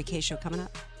 More Andrea Kaye Show coming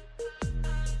up.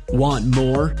 Want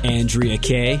more Andrea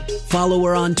Kaye? Follow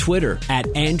her on Twitter at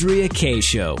Andrea Kaye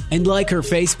Show and like her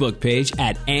Facebook page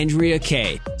at Andrea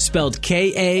Kaye, spelled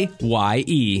Kaye.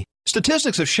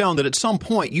 Statistics have shown that at some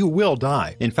point you will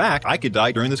die. In fact, I could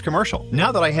die during this commercial.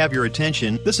 Now that I have your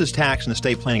attention, this is tax and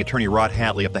estate planning attorney Rod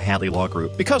Hadley of the Hadley Law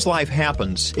Group. Because life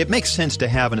happens, it makes sense to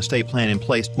have an estate plan in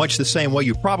place, much the same way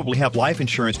you probably have life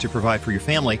insurance to provide for your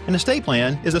family. An estate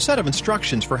plan is a set of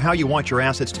instructions for how you want your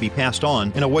assets to be passed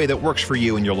on in a way that works for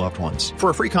you and your loved ones. For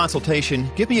a free consultation,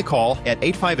 give me a call at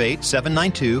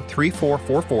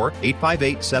 858-792-3444,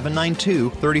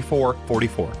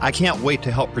 858-792-3444. I can't wait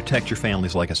to help protect your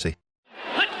family's legacy.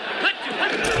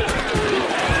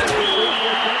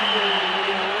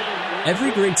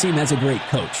 Every great team has a great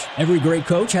coach. Every great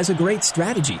coach has a great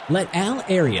strategy. Let Al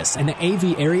Arias and the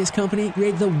AV Arias Company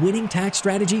create the winning tax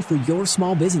strategy for your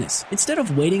small business. Instead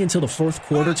of waiting until the fourth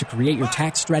quarter to create your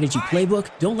tax strategy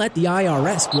playbook, don't let the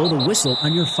IRS blow the whistle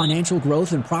on your financial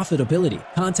growth and profitability.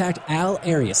 Contact Al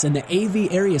Arias and the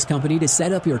AV Arias Company to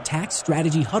set up your tax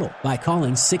strategy huddle by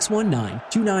calling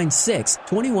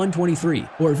 619-296-2123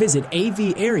 or visit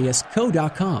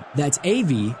avariasco.com. That's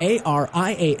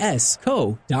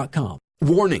avariasco.com.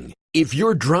 Warning. If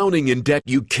you're drowning in debt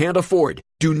you can't afford,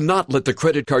 do not let the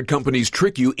credit card companies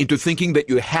trick you into thinking that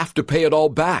you have to pay it all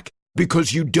back,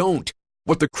 because you don't.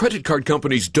 What the credit card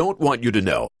companies don't want you to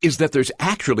know is that there's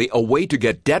actually a way to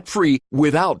get debt-free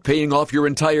without paying off your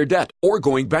entire debt or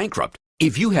going bankrupt.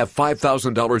 If you have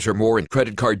 $5,000 or more in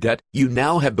credit card debt, you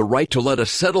now have the right to let us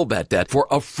settle that debt for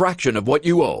a fraction of what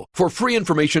you owe. For free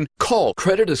information, call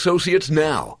Credit Associates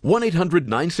now.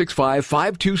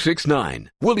 1-800-965-5269.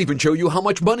 We'll even show you how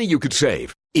much money you could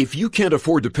save. If you can't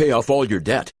afford to pay off all your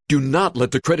debt, do not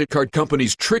let the credit card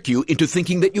companies trick you into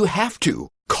thinking that you have to.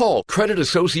 Call Credit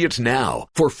Associates now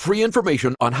for free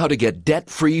information on how to get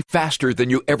debt-free faster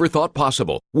than you ever thought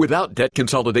possible without debt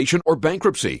consolidation or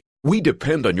bankruptcy. We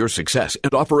depend on your success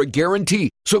and offer a guarantee,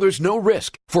 so there's no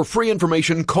risk. For free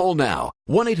information, call now.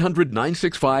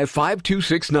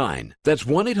 1-800-965-5269. That's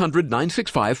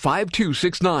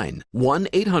 1-800-965-5269.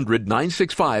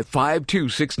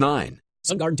 1-800-965-5269.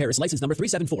 Sun Garden Terrace, license number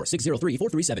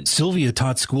 374-603-437. Sylvia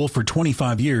taught school for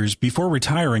 25 years before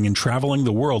retiring and traveling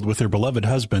the world with her beloved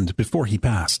husband before he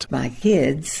passed. My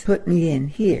kids put me in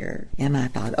here, and I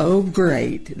thought, oh,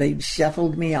 great. They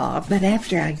shuffled me off. But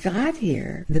after I got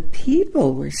here, the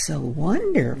people were so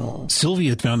wonderful.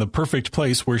 Sylvia found the perfect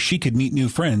place where she could meet new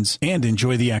friends and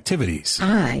enjoy the activities.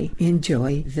 I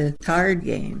enjoy the card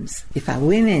games. If I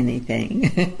win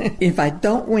anything, if I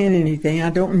don't win anything, I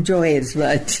don't enjoy it as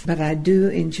much. But I do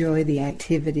enjoy the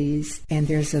activities, and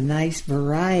there's a nice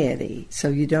variety, so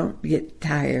you don't get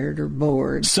tired or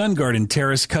bored. Sun Garden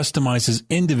Terrace customizes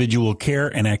individual care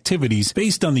and activities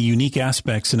based on the unique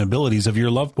aspects and abilities of your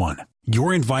loved one.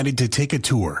 You're invited to take a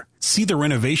tour, see the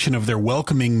renovation of their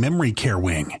welcoming memory care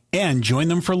wing, and join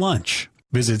them for lunch.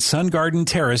 Visit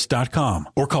sungardenterrace.com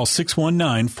or call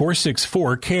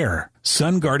 619-464-CARE.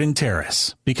 Sun Garden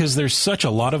Terrace, because there's such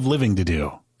a lot of living to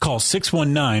do. Call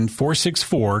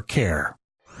 619-464-CARE.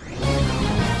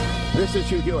 This is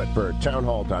Hugh Hewitt for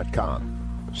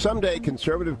townhall.com. Someday,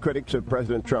 conservative critics of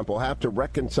President Trump will have to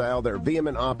reconcile their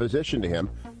vehement opposition to him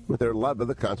with their love of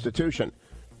the Constitution.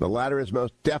 The latter is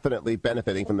most definitely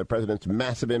benefiting from the president's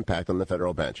massive impact on the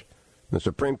federal bench. The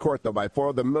Supreme Court, though by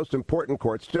far the most important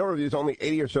court, still reviews only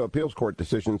 80 or so appeals court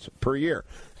decisions per year,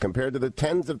 compared to the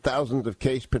tens of thousands of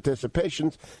case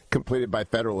participations completed by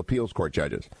federal appeals court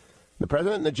judges. The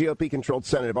president and the GOP-controlled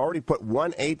Senate have already put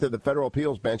 1/8 of the federal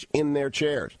appeals bench in their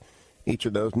chairs. Each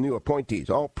of those new appointees,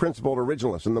 all principled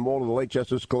originalists in the mold of the late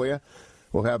Justice Scalia,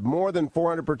 will have more than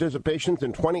 400 participations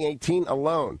in 2018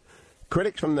 alone.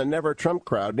 Critics from the Never Trump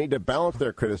crowd need to balance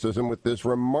their criticism with this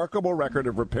remarkable record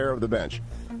of repair of the bench.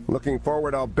 Looking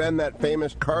forward, I'll bend that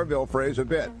famous Carville phrase a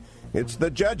bit. It's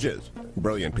the judges.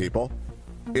 Brilliant people.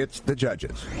 It's the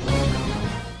judges.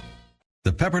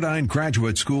 The Pepperdine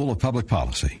Graduate School of Public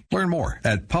Policy. Learn more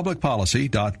at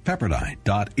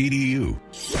publicpolicy.pepperdine.edu.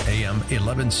 AM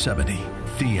 1170,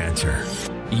 The Answer.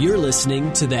 You're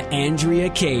listening to The Andrea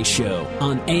Kaye Show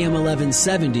on AM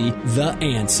 1170, The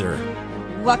Answer.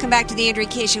 Welcome back to the Andrea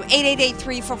Kaye Show,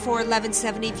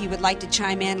 888-344-1170 if you would like to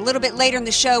chime in. A little bit later in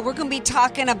the show, we're going to be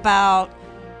talking about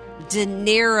De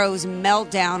Niro's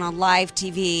meltdown on live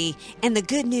TV and the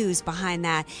good news behind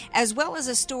that, as well as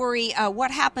a story,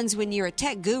 what happens when you're a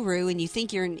tech guru and you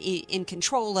think you're in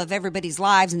control of everybody's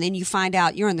lives, and then you find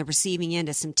out you're on the receiving end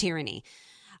of some tyranny.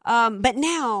 But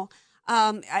now...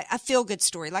 a feel-good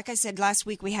story. Like I said, last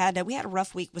week we had a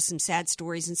rough week with some sad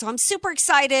stories, and so I'm super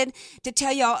excited to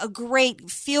tell y'all a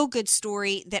great feel-good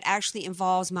story that actually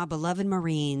involves my beloved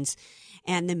Marines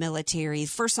and the military. The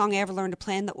first song I ever learned to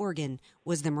play on the organ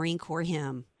was the Marine Corps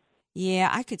hymn. Yeah,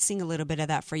 I could sing a little bit of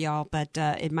that for y'all, but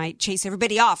it might chase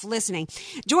everybody off listening.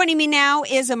 Joining me now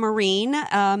is a Marine.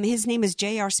 His name is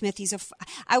J.R. Smith.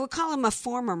 I would call him a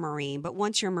former Marine, but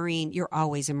once you're a Marine, you're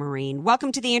always a Marine.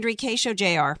 Welcome to the Andrea Kaye Show,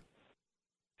 J.R.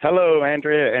 Hello,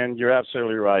 Andrea, and you're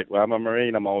absolutely right. Well, I'm a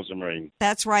Marine. I'm always a Marine.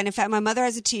 That's right. In fact, my mother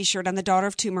has a T-shirt. I'm the daughter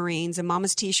of 2 Marines, and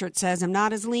Mama's T-shirt says, I'm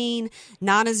not as lean,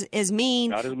 not as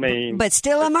mean, but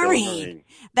still a Marine.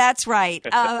 That's right.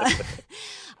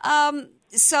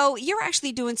 So you're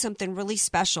actually doing something really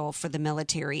special for the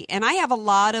military. And I have a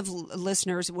lot of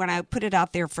listeners, when I put it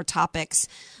out there for topics,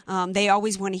 they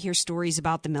always want to hear stories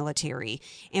about the military.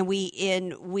 And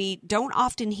we don't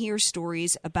often hear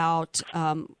stories about,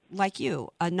 like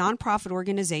you, a nonprofit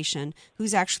organization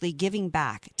who's actually giving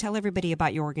back. Tell everybody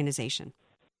about your organization.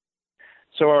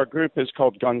 So our group is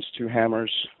called Guns to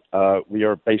Hammers. We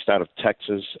are based out of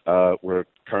Texas. We're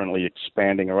currently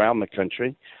expanding around the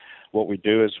country. What we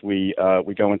do is we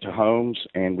go into homes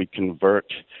and we convert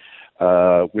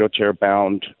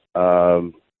wheelchair-bound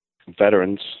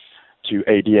veterans to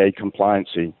ADA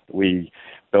compliancy. We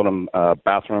build them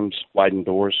bathrooms, widened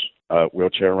doors,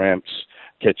 wheelchair ramps,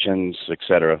 kitchens,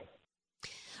 etc.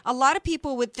 A lot of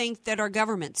people would think that our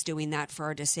government's doing that for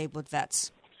our disabled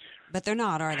vets, but they're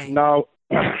not, are they? No.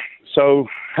 So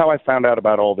how I found out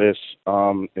about all this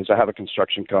is I have a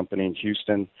construction company in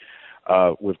Houston.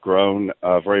 We've grown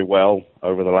very well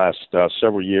over the last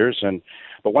several years,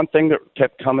 but one thing that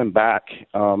kept coming back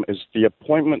is the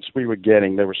appointments we were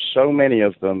getting. There were so many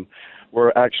of them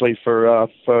were actually for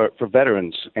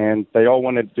veterans, and they all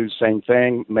wanted to do the same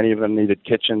thing. Many of them needed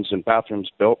kitchens and bathrooms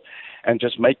built, and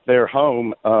just make their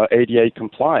home ADA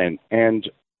compliant. And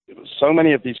so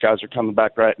many of these guys are coming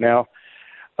back right now.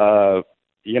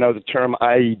 The term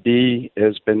IED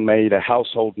has been made a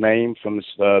household name from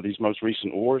these most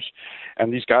recent wars.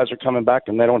 And these guys are coming back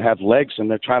and they don't have legs and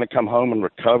they're trying to come home and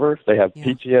recover. They have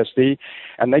PTSD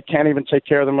and they can't even take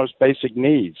care of their most basic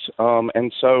needs.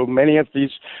 And so many of these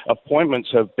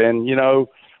appointments have been,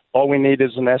 all we need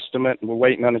is an estimate and we're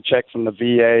waiting on a check from the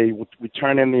VA. We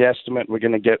turn in the estimate, we're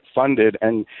going to get funded.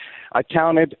 And I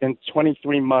counted in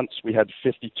 23 months, we had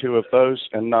 52 of those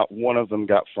and not one of them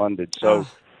got funded. So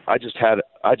I just had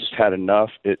enough.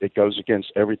 It goes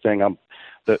against everything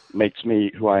that makes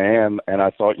me who I am. And I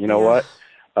thought, what?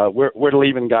 We're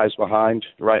leaving guys behind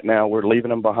right now. We're leaving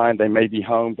them behind. They may be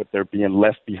home, but they're being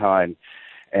left behind.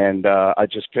 And I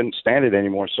just couldn't stand it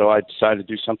anymore. So I decided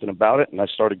to do something about it. And I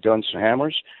started Guns to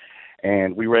Hammers.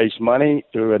 And we raised money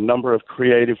through a number of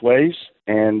creative ways.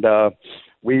 And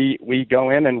we go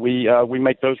in and we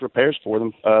make those repairs for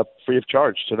them free of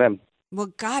charge to them. Well,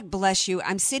 God bless you.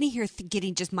 I'm sitting here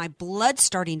getting just my blood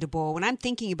starting to boil when I'm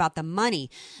thinking about the money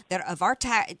that of our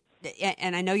tax.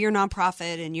 And I know you're a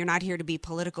nonprofit and you're not here to be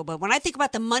political, but when I think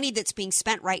about the money that's being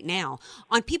spent right now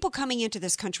on people coming into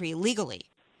this country illegally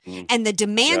and the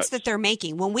demands that they're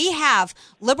making, when we have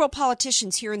liberal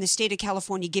politicians here in the state of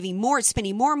California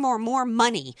spending more and more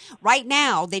money. Right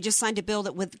now, they just signed a bill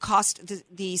that would cost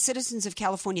the citizens of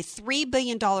California $3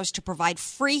 billion to provide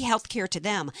free health care to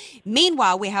them.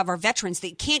 Meanwhile, we have our veterans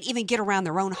that can't even get around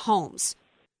their own homes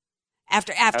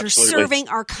after serving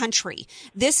our country.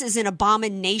 This is an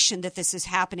abomination that this is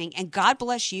happening. And God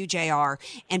bless you, JR,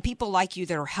 and people like you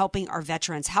that are helping our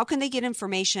veterans. How can they get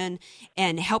information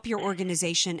and help your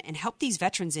organization and help these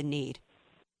veterans in need?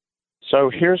 So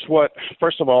here's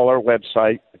first of all, our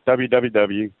website,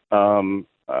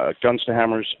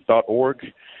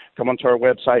 www.gunstohammers.org. Come onto our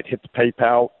website, hit the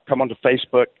PayPal, come onto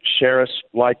Facebook, share us,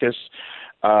 like us,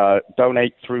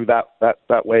 donate through that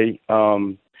way.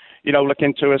 Look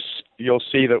into us. You'll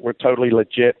see that we're totally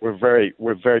legit. We're very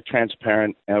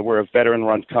transparent. We're a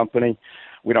veteran-run company.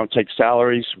 We don't take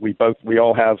salaries. We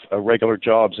all have regular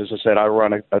jobs. As I said, I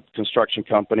run a construction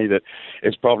company that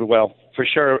is probably, well, for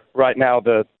sure right now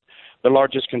the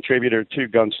largest contributor to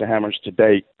Guns to Hammers to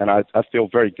date, and I feel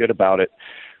very good about it.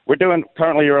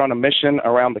 Currently we're on a mission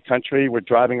around the country. We're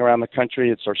driving around the country.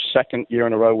 It's our second year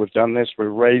in a row we've done this. We're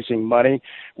raising money.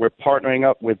 We're partnering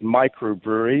up with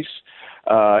microbreweries,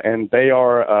 and they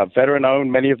are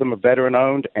veteran-owned. Many of them are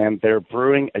veteran-owned, and they're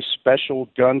brewing a special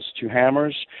Guns to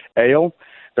Hammers ale.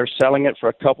 They're selling it for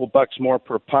a couple bucks more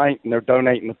per pint, and they're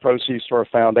donating the proceeds to our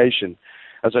foundation.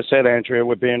 As I said, Andrea,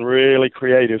 we're being really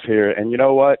creative here, and you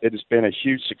know what? It has been a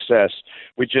huge success.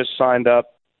 We just signed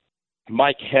up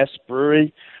Mike Hess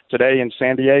Brewery today in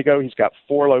San Diego. He's got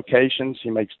 4 locations. He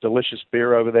makes delicious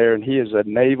beer over there, and he is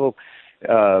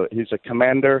he's a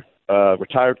commander,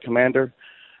 retired commander,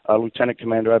 lieutenant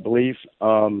commander, I believe,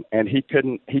 and he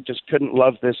just couldn't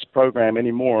love this program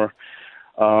anymore.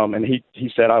 And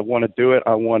he said, I want to do it.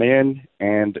 I want in.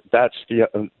 And that's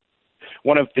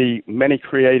one of the many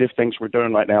creative things we're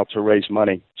doing right now to raise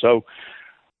money. So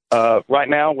right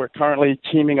now we're currently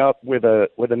teaming up with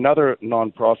another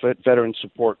nonprofit veteran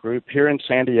support group here in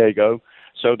San Diego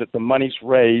so that the monies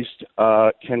raised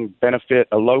can benefit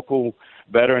a local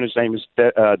veteran. His name is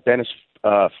Dennis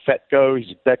Fetko.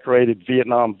 He's a decorated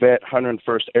Vietnam vet,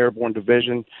 101st Airborne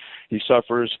Division. He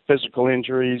suffers physical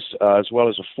injuries as well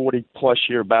as a 40-plus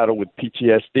year battle with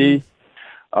PTSD.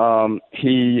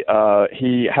 He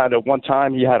had one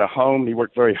time he had a home he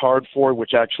worked very hard for,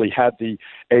 which actually had the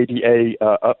ADA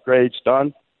upgrades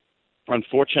done.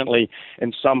 Unfortunately,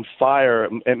 in some fire,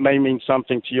 it may mean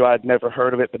something to you. I'd never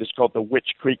heard of it, but it's called the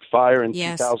Witch Creek Fire in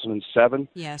 2007.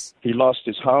 Yes. He lost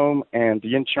his home, and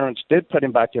the insurance did put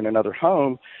him back in another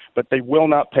home, but they will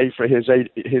not pay for his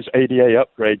ADA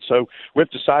upgrade. So we've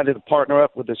decided to partner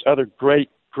up with this other great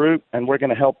group, and we're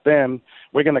going to help them.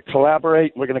 We're going to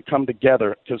collaborate. We're going to come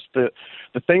together, because the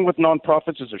thing with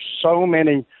nonprofits is there's so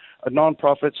many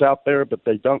nonprofits out there, but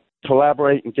they don't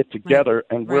collaborate and get together,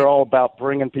 and we're all about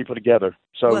bringing people together.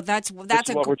 So that's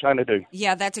what we're trying to do.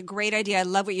 Yeah, that's a great idea. I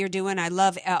love what you're doing. I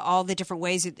love all the different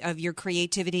ways of your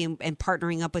creativity and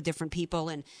partnering up with different people.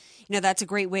 And, you know, that's a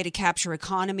great way to capture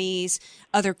economies,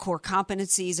 other core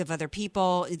competencies of other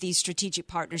people. These strategic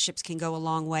partnerships can go a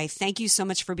long way. Thank you so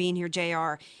much for being here,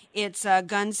 JR. It's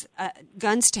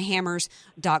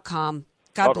gunstohammers.com.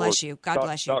 God bless you. God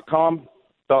bless you.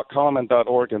 .com and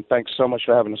 .org, and thanks so much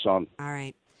for having us on. All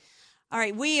right.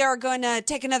 We are going to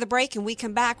take another break, and we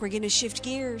come back. We're going to shift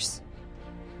gears.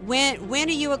 When are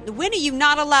you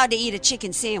not allowed to eat a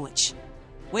chicken sandwich?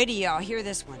 Wait till y'all hear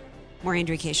this one. More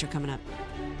Andrea Kaye Show coming up.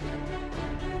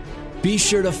 Be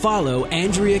sure to follow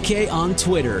Andrea Kaye on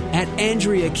Twitter at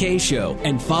Andrea Kaye Show,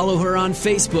 and follow her on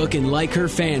Facebook and like her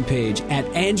fan page at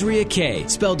Andrea Kaye,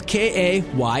 spelled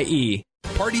Kaye.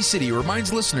 Party City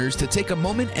reminds listeners to take a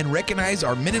moment and recognize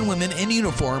our men and women in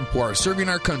uniform who are serving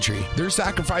our country. Their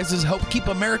sacrifices help keep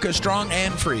America strong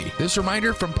and free. This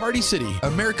reminder from Party City,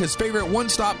 America's favorite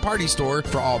one-stop party store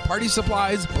for all party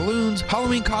supplies, balloons,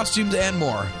 Halloween costumes, and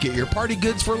more. Get your party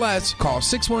goods for less. Call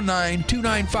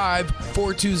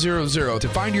 619-295-4200 to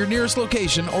find your nearest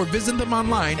location, or visit them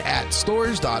online at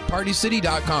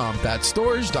stores.partycity.com. That's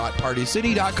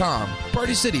stores.partycity.com.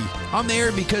 Party City, on the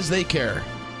air because they care.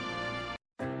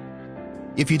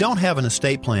 If you don't have an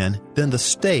estate plan, then the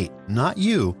state, not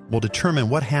you, will determine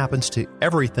what happens to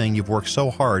everything you've worked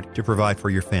so hard to provide for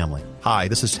your family. Hi,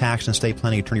 this is tax and estate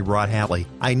planning attorney Rod Hatley.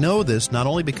 I know this not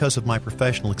only because of my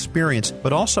professional experience,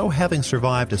 but also having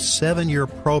survived a 7-year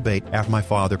probate after my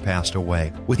father passed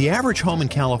away. With the average home in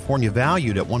California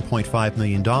valued at $1.5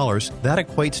 million, that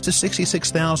equates to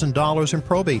 $66,000 in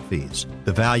probate fees.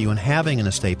 The value in having an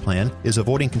estate plan is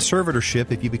avoiding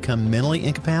conservatorship if you become mentally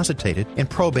incapacitated, and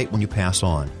probate when you pass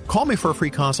on. Call me for a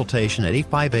free consultation at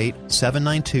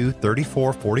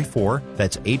 858-792-3444.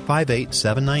 That's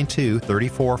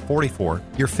 858-792-3444.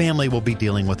 Your family will be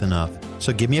dealing with enough.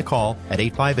 So give me a call at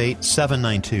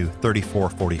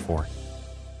 858-792-3444.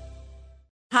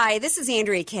 Hi, this is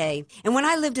Andrea Kaye, and when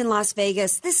I lived in Las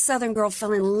Vegas, this Southern girl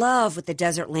fell in love with the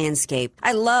desert landscape.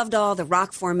 I loved all the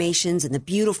rock formations and the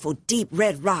beautiful deep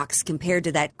red rocks compared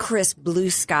to that crisp blue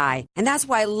sky. And that's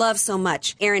why I love so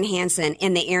much Erin Hansen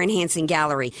and the Erin Hansen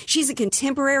Gallery. She's a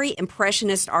contemporary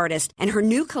impressionist artist, and her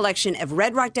new collection of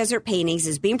Red Rock Desert paintings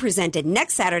is being presented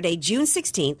next Saturday, June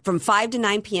 16th from 5 to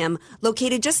 9 p.m.,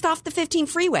 located just off the 15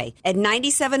 freeway at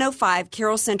 9705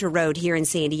 Carroll Center Road here in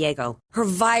San Diego. Her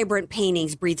vibrant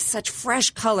paintings breathe such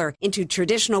fresh color into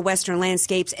traditional Western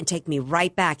landscapes and take me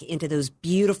right back into those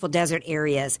beautiful desert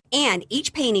areas. And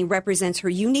each painting represents her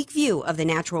unique view of the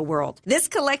natural world. This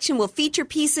collection will feature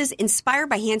pieces inspired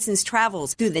by Hanson's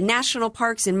travels through the national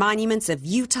parks and monuments of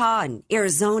Utah and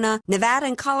Arizona, Nevada,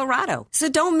 and Colorado. So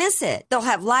don't miss it. They'll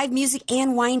have live music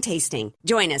and wine tasting.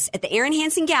 Join us at the Aaron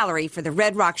Hansen Gallery for the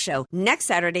Red Rock Show next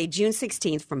Saturday, June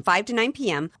 16th from 5 to 9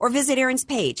 p.m. or visit Aaron's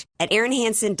page at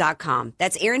aaronhansen.com.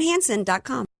 That's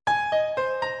aaronhansen.com.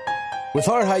 With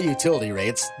our high utility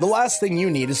rates, the last thing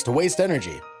you need is to waste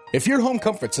energy. If your home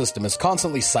comfort system is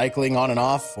constantly cycling on and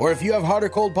off, or if you have hot or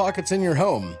cold pockets in your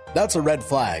home, that's a red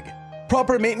flag.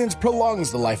 Proper maintenance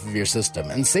prolongs the life of your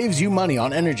system and saves you money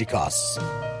on energy costs.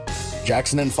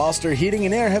 Jackson & Foster Heating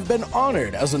and Air have been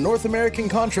honored as a North American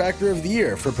Contractor of the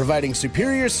Year for providing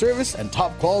superior service and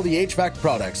top-quality HVAC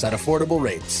products at affordable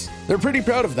rates. They're pretty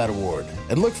proud of that award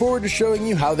and look forward to showing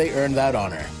you how they earned that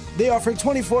honor. They offer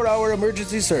 24-hour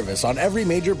emergency service on every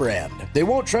major brand. They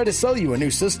won't try to sell you a new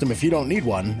system if you don't need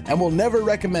one and will never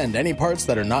recommend any parts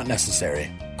that are not necessary.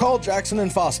 Call Jackson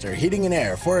 & Foster Heating and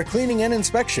Air for a cleaning and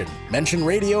inspection. Mention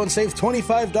radio and save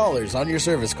 $25 on your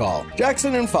service call.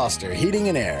 Jackson & Foster Heating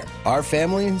and Air. Our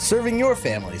family serving your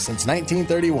family since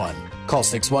 1931. Call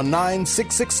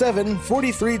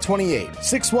 619-667-4328.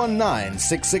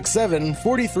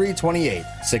 619-667-4328.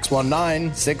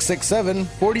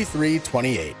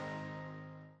 619-667-4328.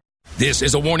 This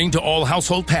is a warning to all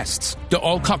household pests, to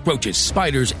all cockroaches,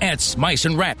 spiders, ants, mice,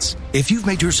 and rats. If you've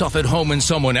made yourself at home in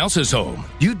someone else's home,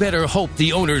 you'd better hope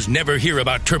the owners never hear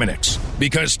about Terminix.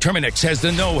 Because Terminix has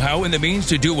the know-how and the means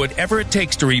to do whatever it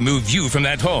takes to remove you from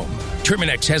that home.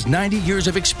 Terminix has 90 years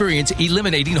of experience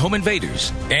eliminating home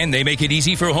invaders. And they make it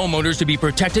easy for homeowners to be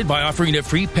protected by offering a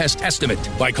free pest estimate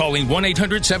by calling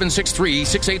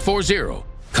 1-800-763-6840.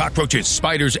 Cockroaches,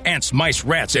 spiders, ants, mice,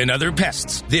 rats, and other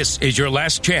pests. This is your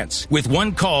last chance. With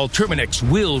one call, Terminix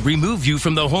will remove you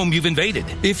from the home you've invaded.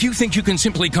 If you think you can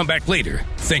simply come back later,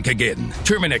 think again.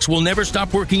 Terminix will never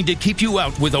stop working to keep you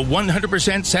out with a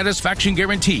 100% satisfaction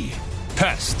guarantee.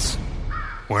 Pests.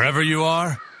 Wherever you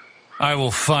are, I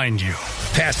will find you.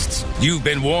 Pests. You've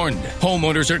been warned.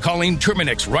 Homeowners are calling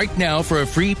Terminix right now for a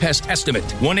free pest estimate.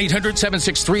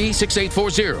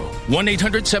 1-800-763-6840.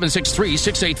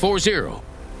 1-800-763-6840.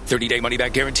 30-day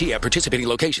money-back guarantee at participating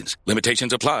locations.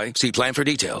 Limitations apply. See plan for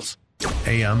details.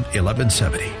 AM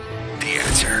 1170. The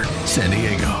Answer, San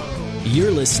Diego.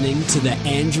 You're listening to The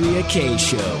Andrea Kaye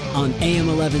Show on AM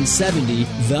 1170,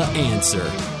 The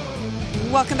Answer.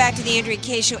 Welcome back to The Andrea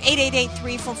Kaye Show,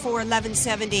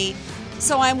 888-344-1170.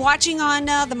 So I'm watching on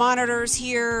the monitors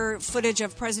here footage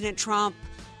of President Trump,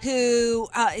 who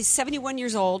is 71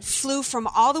 years old, flew from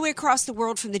all the way across the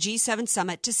world from the G7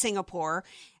 summit to Singapore.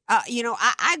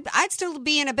 I'd still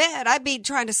be in a bed. I'd be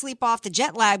trying to sleep off the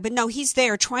jet lag. But no, he's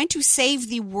there trying to save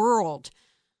the world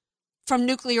from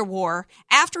nuclear war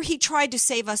after he tried to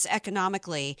save us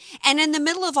economically. And in the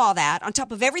middle of all that, on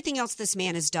top of everything else this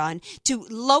man has done, to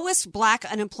lowest black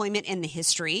unemployment in the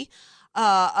history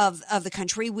of the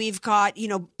country. We've got,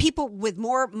 people with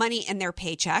more money in their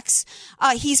paychecks.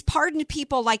 He's pardoned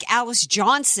people like Alice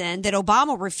Johnson that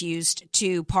Obama refused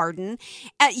to pardon.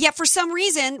 Yet for some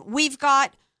reason, we've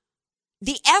got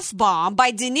the F-bomb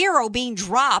by De Niro being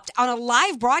dropped on a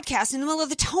live broadcast in the middle of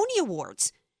the Tony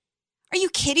Awards. Are you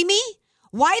kidding me?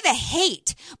 Why the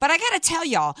hate? But I got to tell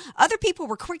y'all, other people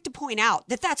were quick to point out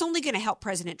that that's only going to help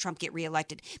President Trump get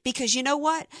reelected. Because you know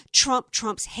what?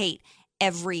 Trumps hate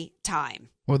every time.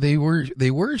 Well, they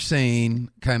were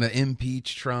saying kind of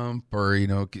impeach Trump or,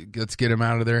 let's get him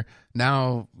out of there.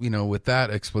 Now, with that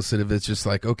explicitive, it's just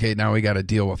like, okay, now we got to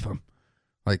deal with him.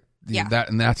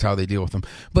 That's how they deal with him.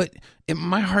 But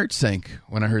my heart sank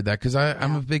when I heard that because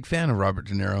I'm a big fan of Robert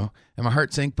De Niro, and my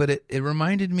heart sank. But it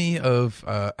reminded me of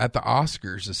at the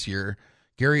Oscars this year,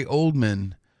 Gary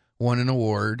Oldman won an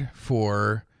award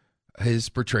for his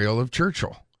portrayal of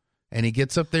Churchill, and he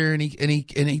gets up there and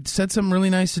he said something really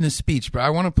nice in his speech. But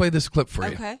I want to play this clip for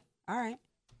you. Okay, all right.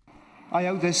 I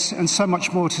owe this and so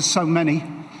much more to so many.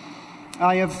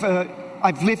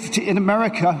 I've lived in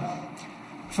America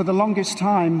for the longest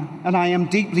time, and I am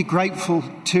deeply grateful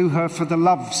to her for the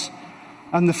loves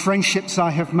and the friendships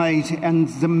I have made and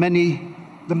the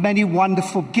many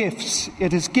wonderful gifts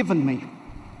it has given me.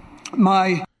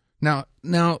 Now,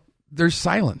 there's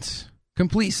silence,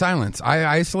 complete silence. I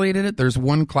isolated it. There's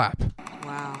one clap.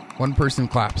 Wow. One person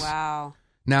claps. Wow.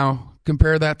 Now,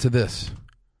 compare that to this.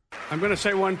 I'm going to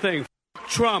say one thing.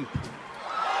 Trump.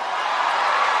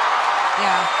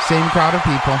 Yeah. Same crowd of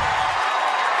people.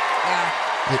 Yeah.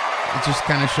 It just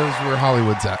kind of shows where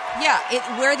Hollywood's at. Yeah,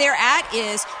 where they're at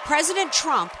is President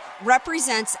Trump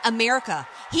represents America.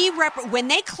 When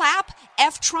they clap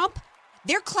F Trump,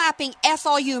 they're clapping F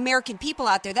all you American people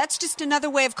out there. That's just another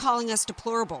way of calling us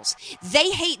deplorables.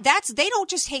 They don't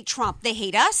just hate Trump. They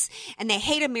hate us and they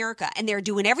hate America, and they're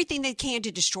doing everything they can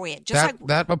to destroy it.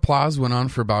 That applause went on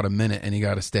for about a minute and he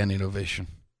got a standing ovation.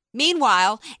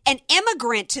 Meanwhile, an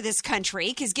immigrant to this country,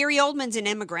 because Gary Oldman's an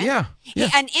immigrant. Yeah.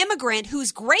 An immigrant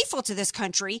who's grateful to this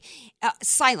country,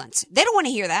 silence. They don't want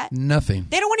to hear that. Nothing.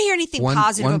 They don't want to hear anything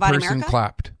positive about America. One person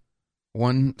clapped.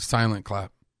 One silent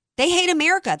clap. They hate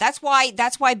America. That's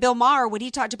why Bill Maher, what he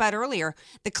talked about earlier,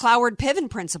 the Cloward-Piven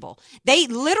principle. They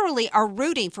literally are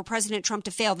rooting for President Trump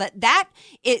to fail. That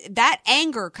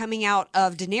anger coming out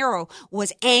of De Niro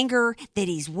was anger that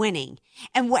he's winning.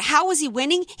 And how is he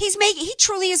winning? He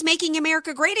truly is making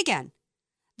America great again.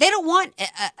 They don't want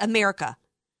America.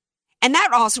 And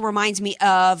that also reminds me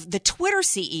of the Twitter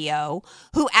CEO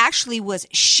who actually was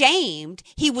shamed.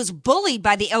 He was bullied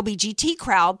by the LBGT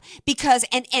crowd because,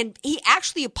 and he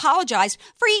actually apologized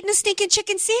for eating a stinking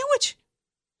chicken sandwich.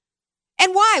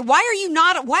 And why?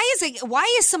 Why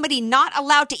is somebody not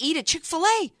allowed to eat at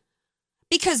Chick-fil-A?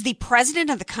 Because the president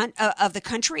of the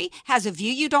country has a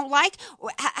view you don't like?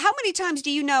 How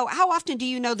often do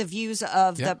you know the views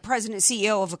of the president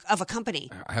CEO of a company?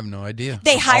 I have no idea.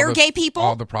 They hire gay people?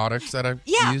 All the products that I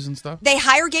use and stuff? They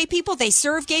hire gay people, they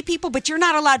serve gay people, but you're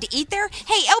not allowed to eat there?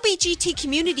 Hey, LBGT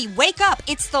community, wake up.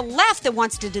 It's the left that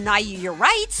wants to deny you your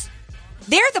rights.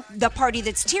 They're the party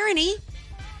that's tyranny.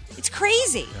 It's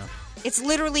crazy. Yeah. It's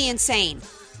literally insane.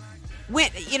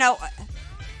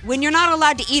 When you're not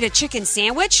allowed to eat a chicken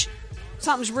sandwich,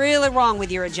 something's really wrong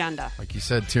with your agenda. Like you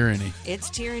said, tyranny. It's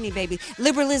tyranny, baby.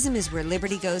 Liberalism is where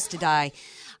liberty goes to die.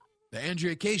 The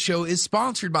Andrea Kaye Show is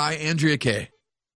sponsored by Andrea Kaye.